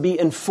for us to be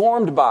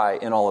informed by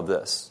in all of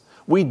this.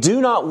 We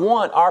do not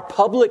want our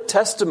public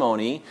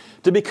testimony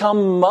to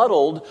become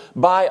muddled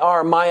by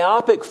our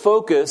myopic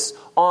focus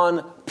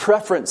on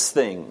preference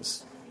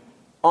things,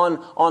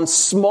 on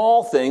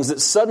small things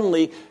that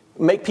suddenly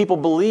make people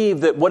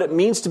believe that what it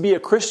means to be a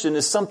Christian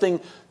is something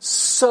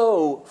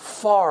so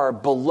far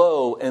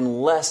below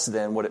and less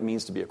than what it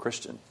means to be a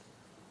Christian.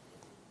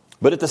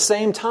 But at the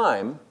same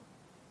time,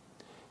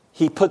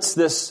 he puts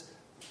this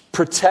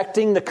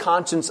protecting the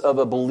conscience of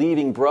a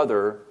believing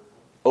brother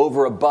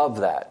over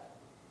above that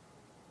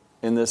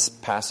in this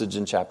passage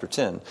in chapter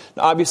 10.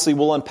 Now, obviously,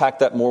 we'll unpack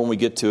that more when we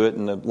get to it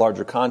in a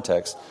larger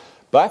context.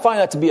 But I find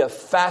that to be a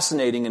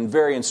fascinating and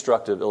very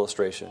instructive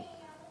illustration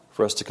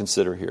for us to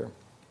consider here.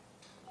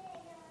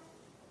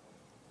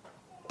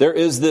 There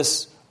is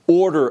this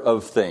order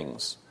of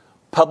things.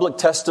 Public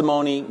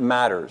testimony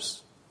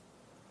matters.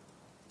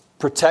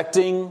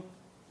 Protecting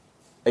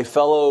a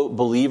fellow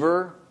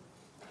believer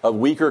of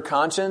weaker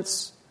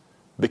conscience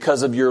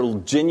because of your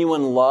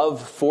genuine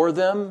love for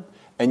them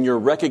and your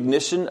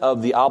recognition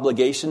of the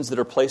obligations that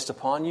are placed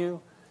upon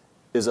you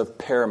is of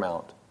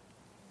paramount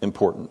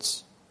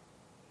importance.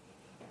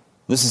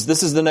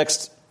 This is the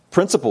next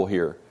principle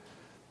here.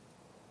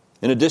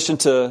 In addition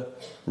to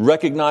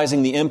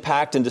recognizing the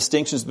impact and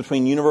distinctions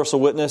between universal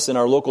witness and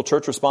our local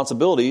church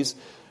responsibilities,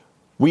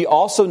 we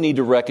also need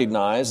to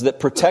recognize that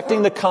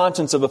protecting the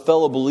conscience of a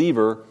fellow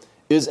believer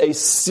is a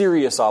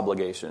serious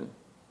obligation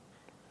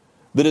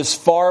that is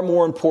far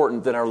more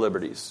important than our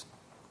liberties.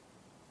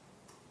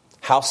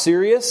 How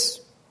serious?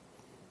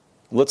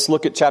 Let's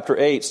look at chapter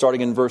 8,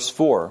 starting in verse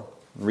 4,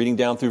 reading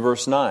down through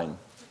verse 9.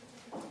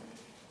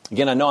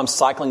 Again, I know I'm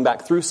cycling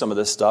back through some of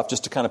this stuff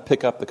just to kind of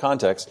pick up the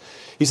context.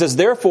 He says,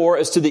 "Therefore,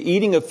 as to the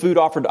eating of food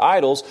offered to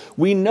idols,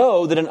 we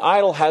know that an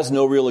idol has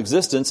no real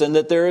existence and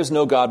that there is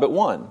no God but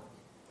one.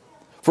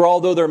 For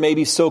although there may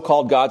be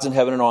so-called gods in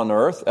heaven and on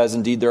earth, as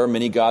indeed there are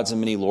many gods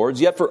and many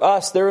lords, yet for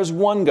us there is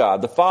one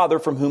God, the Father,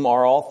 from whom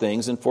are all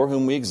things and for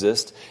whom we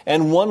exist,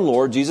 and one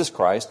Lord, Jesus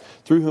Christ,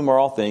 through whom are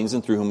all things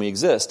and through whom we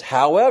exist.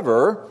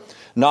 However,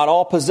 not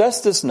all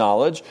possess this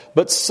knowledge,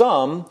 but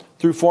some,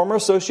 through former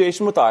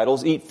association with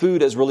idols, eat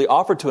food as really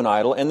offered to an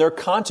idol, and their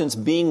conscience,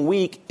 being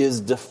weak, is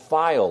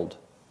defiled."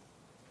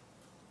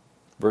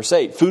 Verse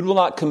 8, "Food will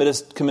not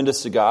commend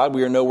us to God.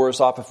 We are no worse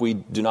off if we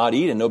do not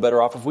eat, and no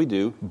better off if we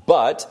do.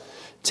 But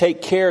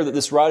take care that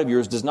this right of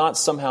yours does not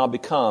somehow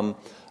become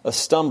a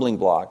stumbling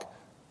block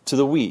to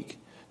the weak."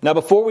 Now,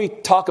 before we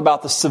talk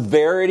about the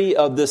severity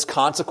of this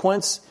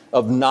consequence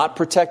of not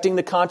protecting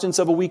the conscience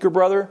of a weaker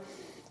brother,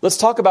 let's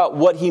talk about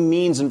what he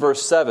means in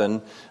verse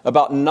 7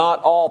 about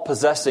not all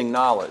possessing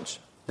knowledge.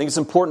 I think it's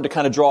important to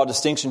kind of draw a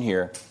distinction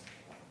here.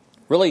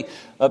 Really,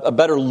 a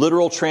better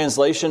literal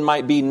translation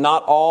might be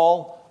not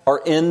all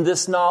are in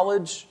this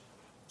knowledge.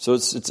 So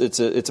it's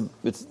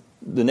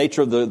the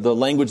nature of the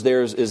language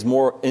there is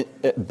more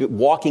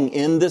walking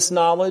in this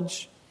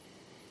knowledge.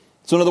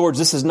 So in other words,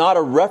 this is not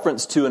a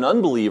reference to an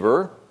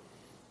unbeliever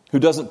who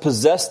doesn't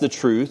possess the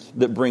truth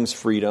that brings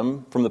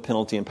freedom from the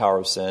penalty and power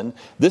of sin.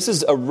 This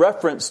is a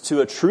reference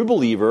to a true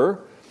believer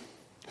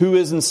who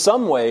is in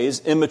some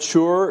ways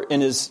immature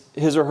in his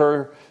or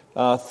her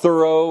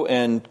thorough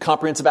and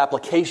comprehensive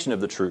application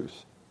of the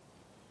truth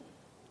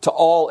to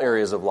all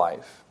areas of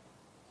life,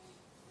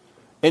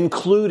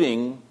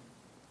 including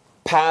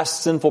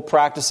past sinful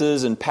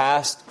practices and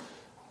past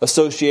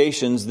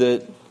associations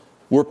that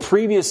were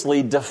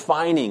previously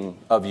defining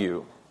of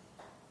you,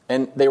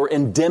 and they were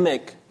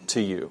endemic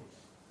to you.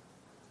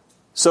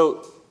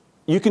 So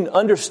you can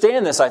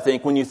understand this, I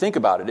think, when you think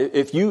about it.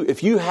 If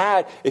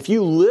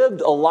you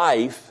lived a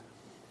life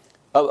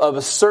of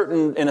a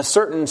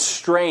certain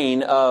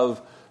strain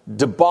of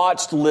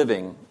debauched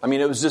living, I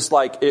mean, it was just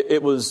like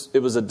it was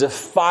a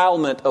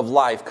defilement of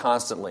life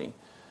constantly.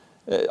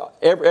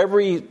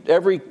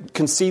 Every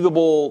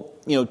conceivable,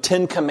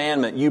 10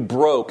 commandment you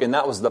broke, and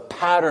that was the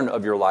pattern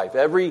of your life.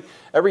 Every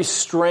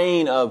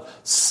strain of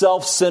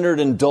self-centered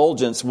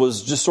indulgence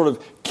was just sort of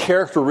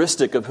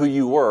characteristic of who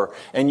you were,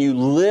 and you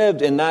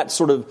lived in that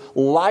sort of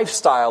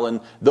lifestyle,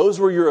 and those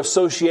were your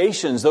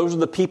associations. Those were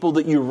the people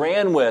that you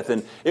ran with,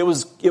 and it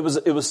was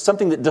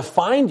something that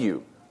defined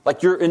you.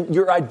 Like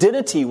your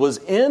identity was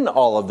in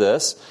all of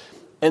this,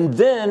 and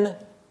then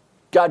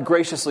God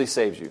graciously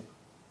saves you.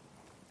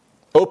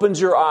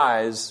 Opens your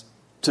eyes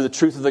to the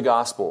truth of the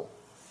gospel.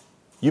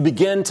 You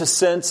begin to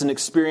sense and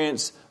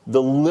experience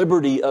the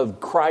liberty of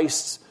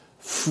Christ's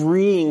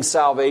freeing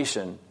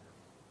salvation,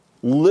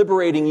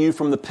 liberating you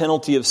from the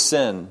penalty of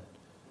sin.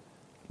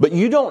 But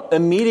you don't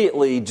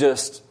immediately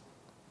just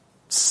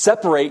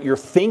separate your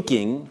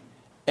thinking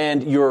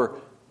and your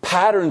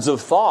patterns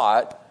of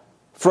thought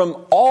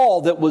from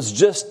all that was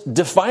just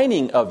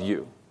defining of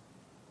you.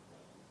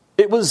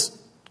 It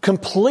was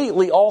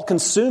completely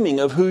all-consuming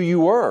of who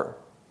you were.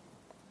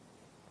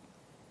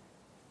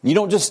 You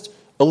don't just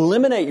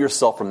eliminate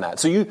yourself from that.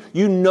 So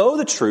you know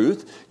the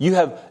truth. You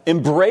have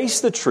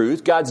embraced the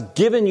truth. God's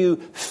given you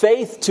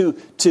faith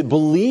to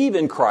believe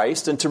in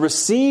Christ and to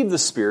receive the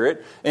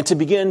Spirit and to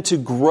begin to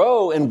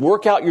grow and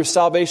work out your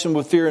salvation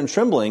with fear and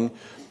trembling.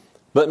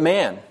 But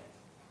man,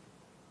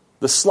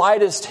 the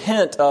slightest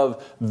hint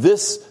of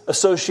this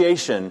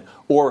association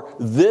or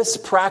this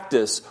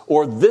practice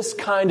or this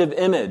kind of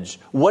image,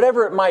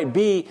 whatever it might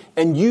be,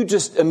 and you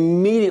just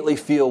immediately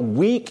feel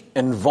weak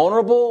and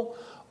vulnerable,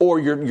 or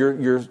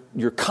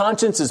your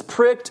conscience is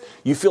pricked,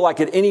 you feel like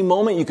at any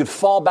moment you could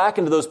fall back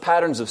into those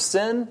patterns of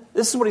sin.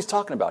 This is what he's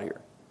talking about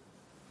here.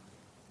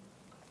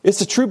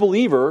 It's a true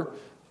believer,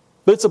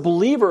 but it's a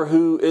believer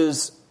who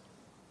is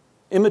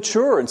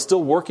immature and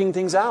still working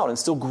things out and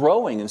still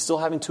growing and still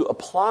having to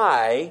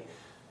apply,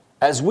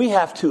 as we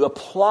have to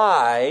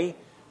apply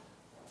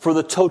for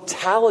the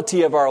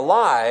totality of our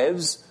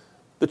lives,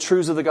 the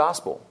truths of the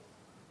gospel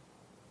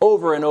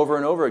over and over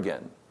and over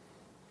again.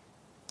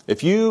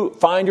 If you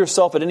find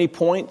yourself at any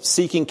point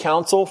seeking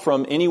counsel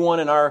from anyone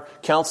in our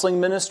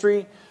counseling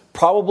ministry,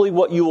 probably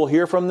what you will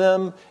hear from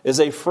them is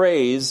a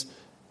phrase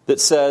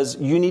that says,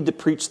 you need to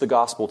preach the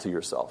gospel to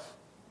yourself.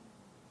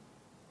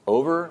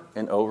 Over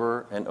and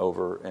over and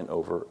over and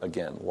over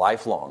again.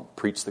 Lifelong,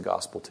 preach the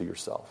gospel to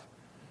yourself.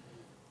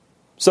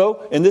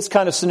 So, in this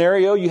kind of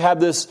scenario, you have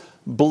this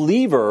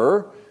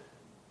believer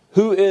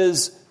who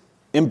has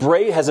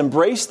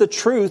embraced the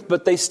truth,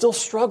 but they still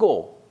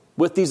struggle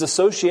with these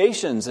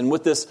associations and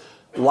with this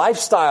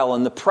lifestyle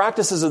and the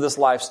practices of this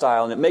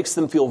lifestyle, and it makes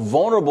them feel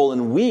vulnerable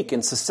and weak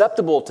and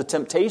susceptible to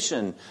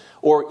temptation,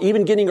 or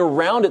even getting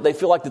around it, they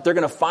feel like that they're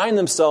going to find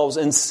themselves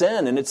in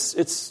sin, and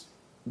it's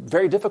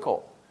very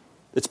difficult.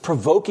 It's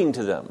provoking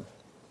to them.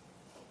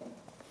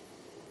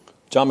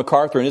 John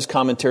MacArthur in his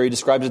commentary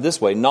describes it this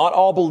way: not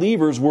all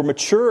believers were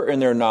mature in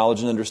their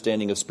knowledge and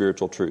understanding of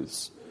spiritual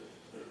truths.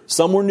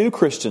 Some were new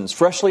Christians,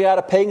 freshly out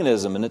of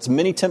paganism and its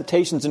many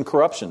temptations and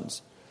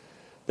corruptions.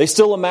 They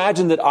still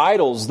imagined that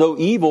idols, though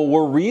evil,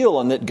 were real,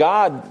 and that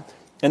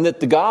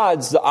the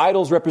gods the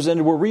idols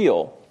represented were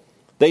real.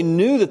 They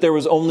knew that there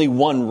was only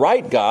one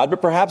right God,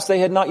 but perhaps they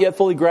had not yet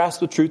fully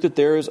grasped the truth that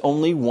there is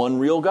only one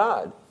real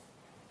God.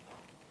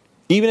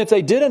 Even if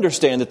they did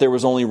understand that there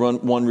was only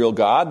one real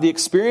God, the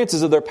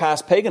experiences of their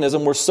past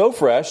paganism were so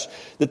fresh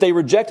that they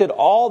rejected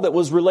all that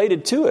was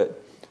related to it.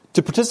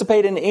 To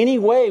participate in any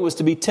way was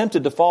to be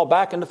tempted to fall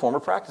back into former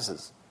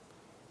practices.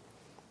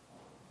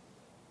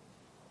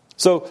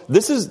 So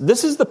this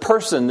is the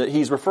person that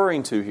he's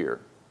referring to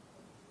here.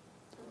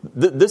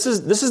 This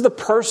is the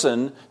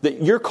person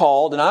that you're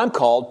called and I'm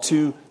called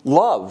to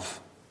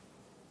love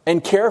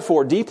and care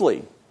for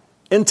deeply,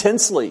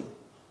 intensely,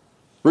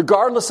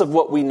 regardless of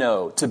what we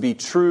know to be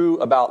true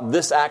about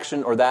this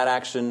action,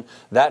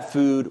 that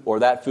food or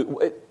that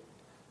food.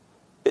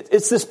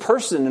 It's this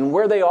person and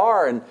where they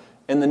are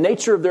and the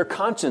nature of their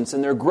conscience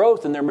and their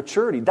growth and their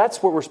maturity.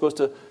 That's where we're supposed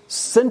to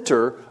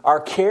center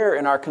our care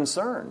and our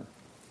concern.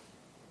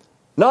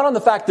 Not on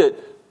the fact that,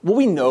 well,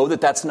 we know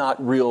that that's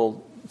not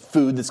real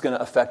food that's going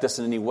to affect us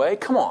in any way.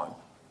 Come on.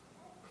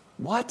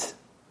 What?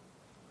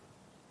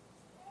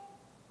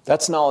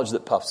 That's knowledge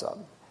that puffs up.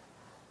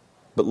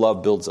 But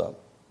love builds up.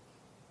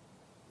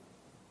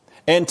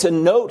 And to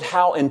note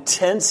how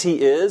intense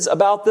he is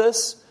about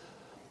this,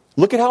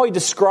 look at how he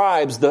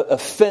describes the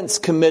offense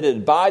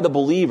committed by the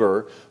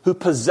believer who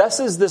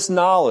possesses this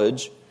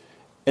knowledge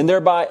and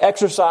thereby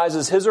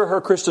exercises his or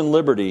her Christian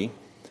liberty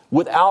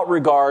without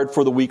regard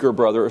for the weaker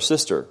brother or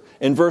sister.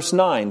 In verse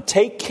 9,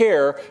 take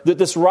care that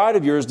this right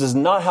of yours does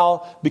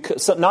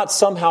not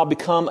somehow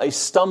become a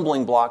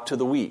stumbling block to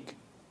the weak.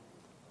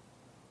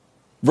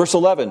 Verse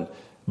 11,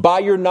 by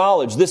your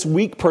knowledge, this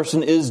weak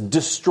person is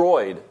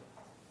destroyed,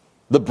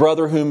 the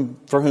brother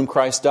for whom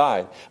Christ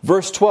died.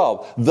 Verse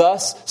 12,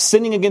 thus,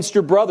 sinning against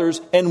your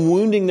brothers and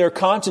wounding their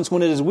conscience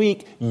when it is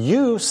weak,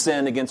 you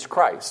sin against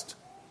Christ.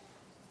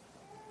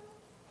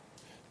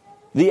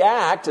 The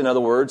act, in other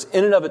words,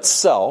 in and of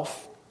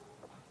itself,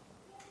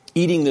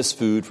 eating this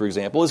food, for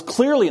example, is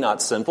clearly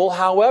not sinful.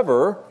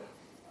 However,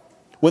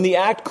 when the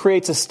act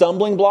creates a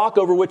stumbling block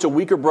over which a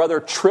weaker brother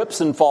trips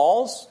and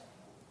falls,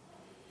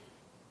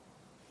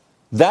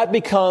 that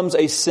becomes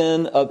a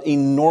sin of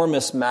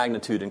enormous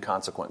magnitude and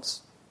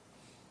consequence.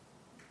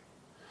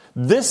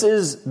 This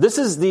is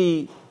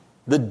the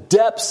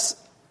depths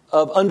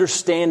of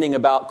understanding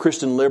about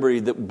Christian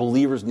liberty that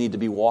believers need to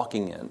be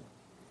walking in.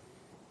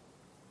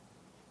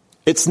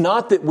 It's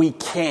not that we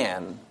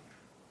can.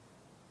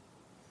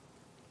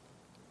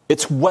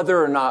 It's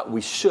whether or not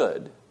we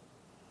should.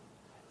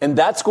 And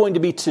that's going to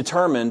be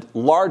determined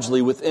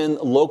largely within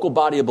a local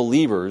body of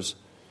believers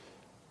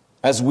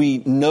as we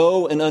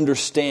know and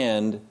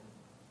understand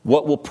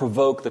what will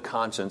provoke the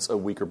conscience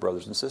of weaker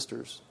brothers and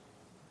sisters.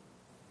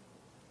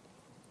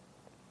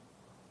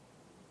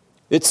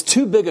 It's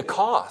too big a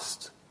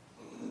cost.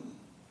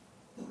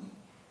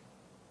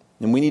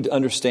 And we need to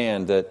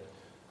understand that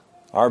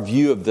our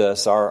view of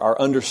this, our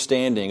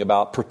understanding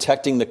about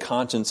protecting the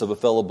conscience of a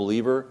fellow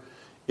believer,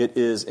 it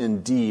is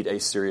indeed a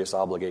serious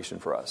obligation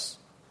for us.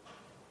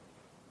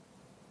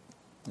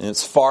 And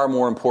it's far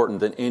more important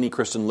than any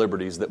Christian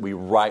liberties that we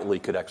rightly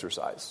could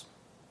exercise.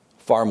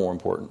 Far more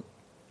important.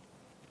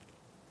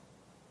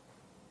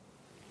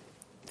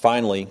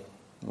 Finally,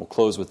 we'll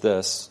close with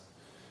this.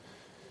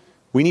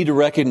 We need to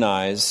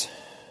recognize,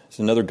 there's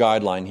another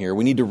guideline here,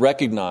 we need to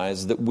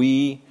recognize that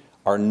we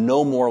are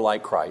no more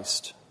like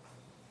Christ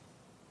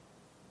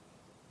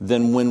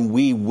than when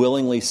we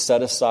willingly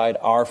set aside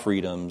our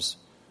freedoms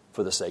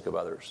for the sake of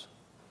others.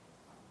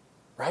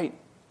 Right?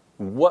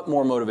 What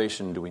more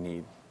motivation do we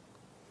need?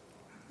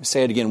 Let me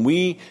say it again.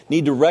 We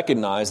need to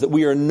recognize that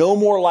we are no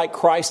more like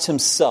Christ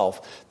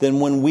himself than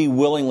when we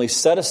willingly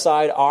set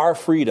aside our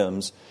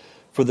freedoms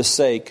for the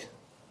sake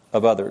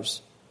of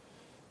others.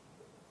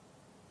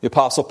 The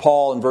Apostle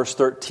Paul in verse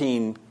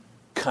 13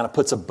 kind of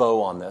puts a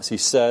bow on this. He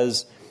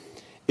says,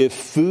 if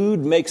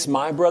food makes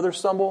my brother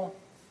stumble,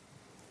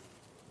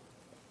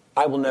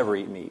 I will never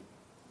eat meat,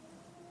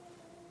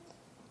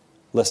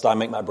 lest I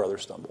make my brother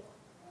stumble.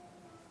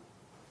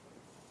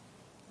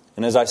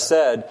 And as I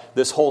said,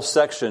 this whole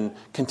section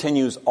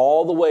continues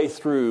all the way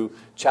through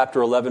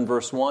chapter 11,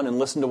 verse 1. And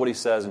listen to what he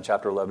says in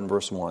chapter 11,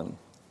 verse 1.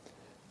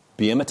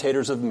 Be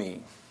imitators of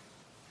me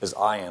as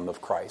I am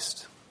of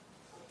Christ.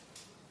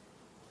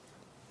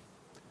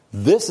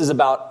 This is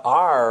about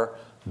our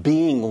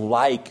being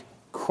like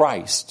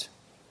Christ,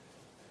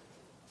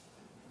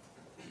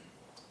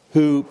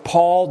 who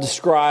Paul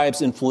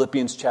describes in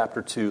Philippians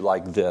chapter 2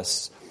 like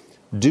this.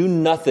 Do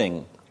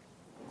nothing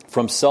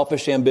from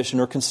selfish ambition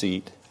or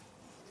conceit,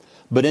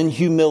 but in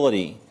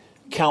humility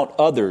count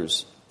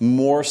others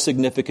more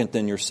significant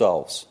than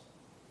yourselves.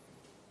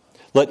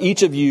 Let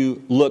each of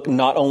you look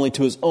not only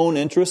to his own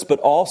interests, but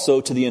also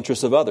to the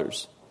interests of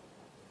others.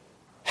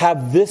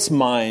 Have this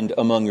mind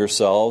among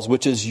yourselves,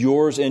 which is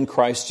yours in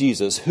Christ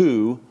Jesus,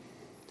 who,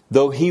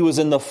 though he was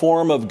in the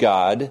form of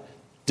God,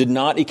 did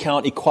not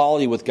account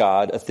equality with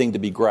God a thing to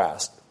be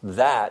grasped.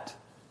 That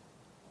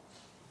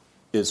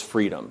is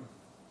freedom.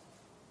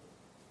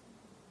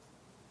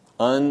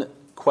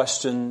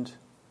 Unquestioned,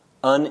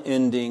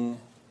 unending,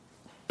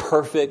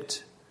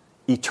 perfect,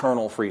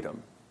 eternal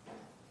freedom.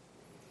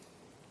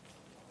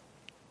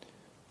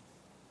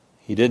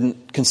 He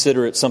didn't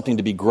consider it something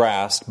to be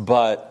grasped,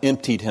 but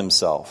emptied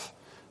himself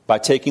by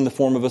taking the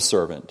form of a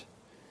servant.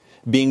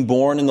 Being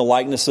born in the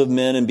likeness of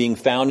men and being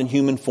found in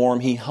human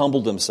form, he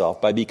humbled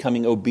himself by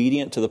becoming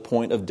obedient to the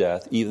point of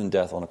death, even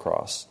death on a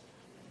cross.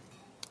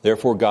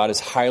 Therefore God has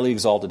highly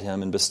exalted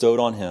him and bestowed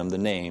on him the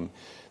name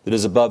that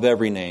is above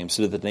every name,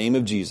 so that the name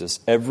of Jesus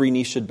every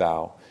knee should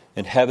bow,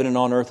 in heaven and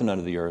on earth and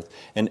under the earth,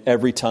 and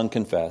every tongue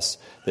confess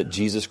that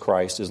Jesus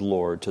Christ is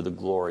Lord, to the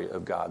glory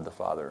of God the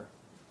Father.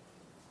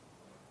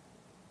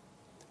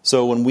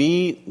 So when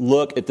we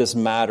look at this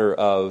matter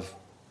of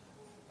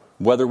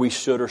whether we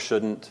should or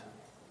shouldn't,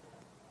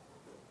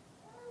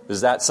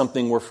 is that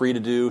something we're free to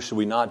do? Should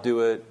we not do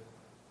it?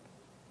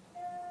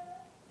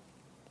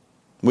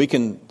 We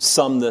can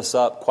sum this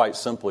up quite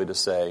simply to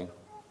say,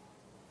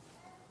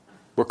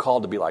 we're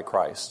called to be like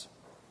Christ.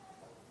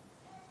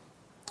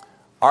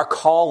 Our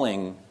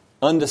calling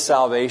unto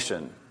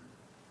salvation,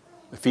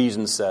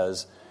 Ephesians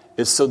says,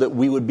 is so that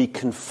we would be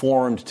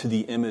conformed to the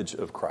image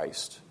of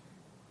Christ.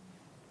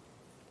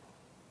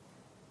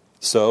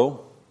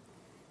 So,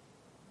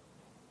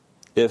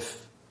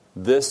 if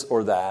this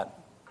or that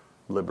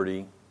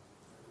liberty,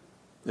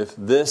 if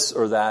this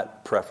or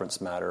that preference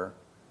matter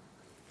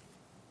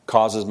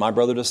causes my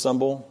brother to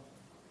stumble,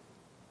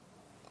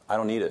 I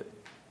don't need it.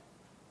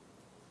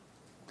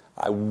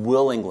 I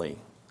willingly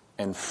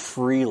and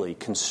freely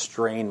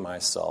constrain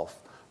myself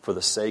for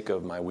the sake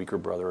of my weaker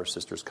brother or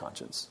sister's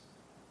conscience,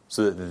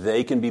 so that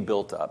they can be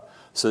built up,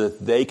 so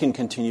that they can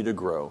continue to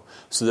grow,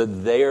 so that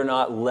they are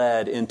not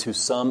led into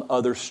some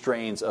other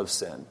strains of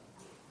sin.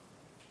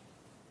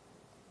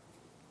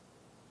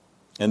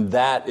 And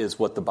that is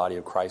what the body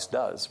of Christ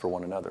does for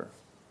one another.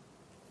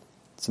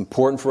 It's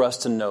important for us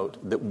to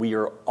note that we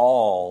are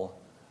all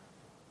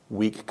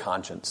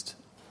weak-conscienced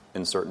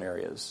in certain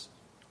areas.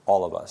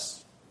 All of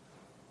us.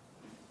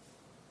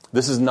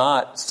 This is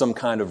not some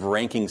kind of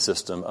ranking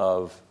system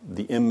of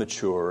the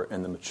immature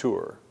and the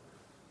mature.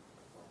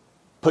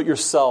 Put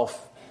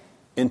yourself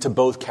into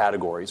both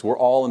categories. We're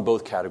all in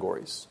both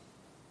categories.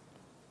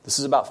 This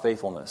is about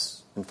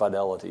faithfulness and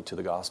fidelity to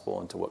the gospel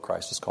and to what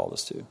Christ has called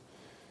us to.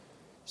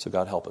 So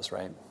God help us,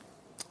 right?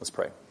 Let's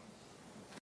pray.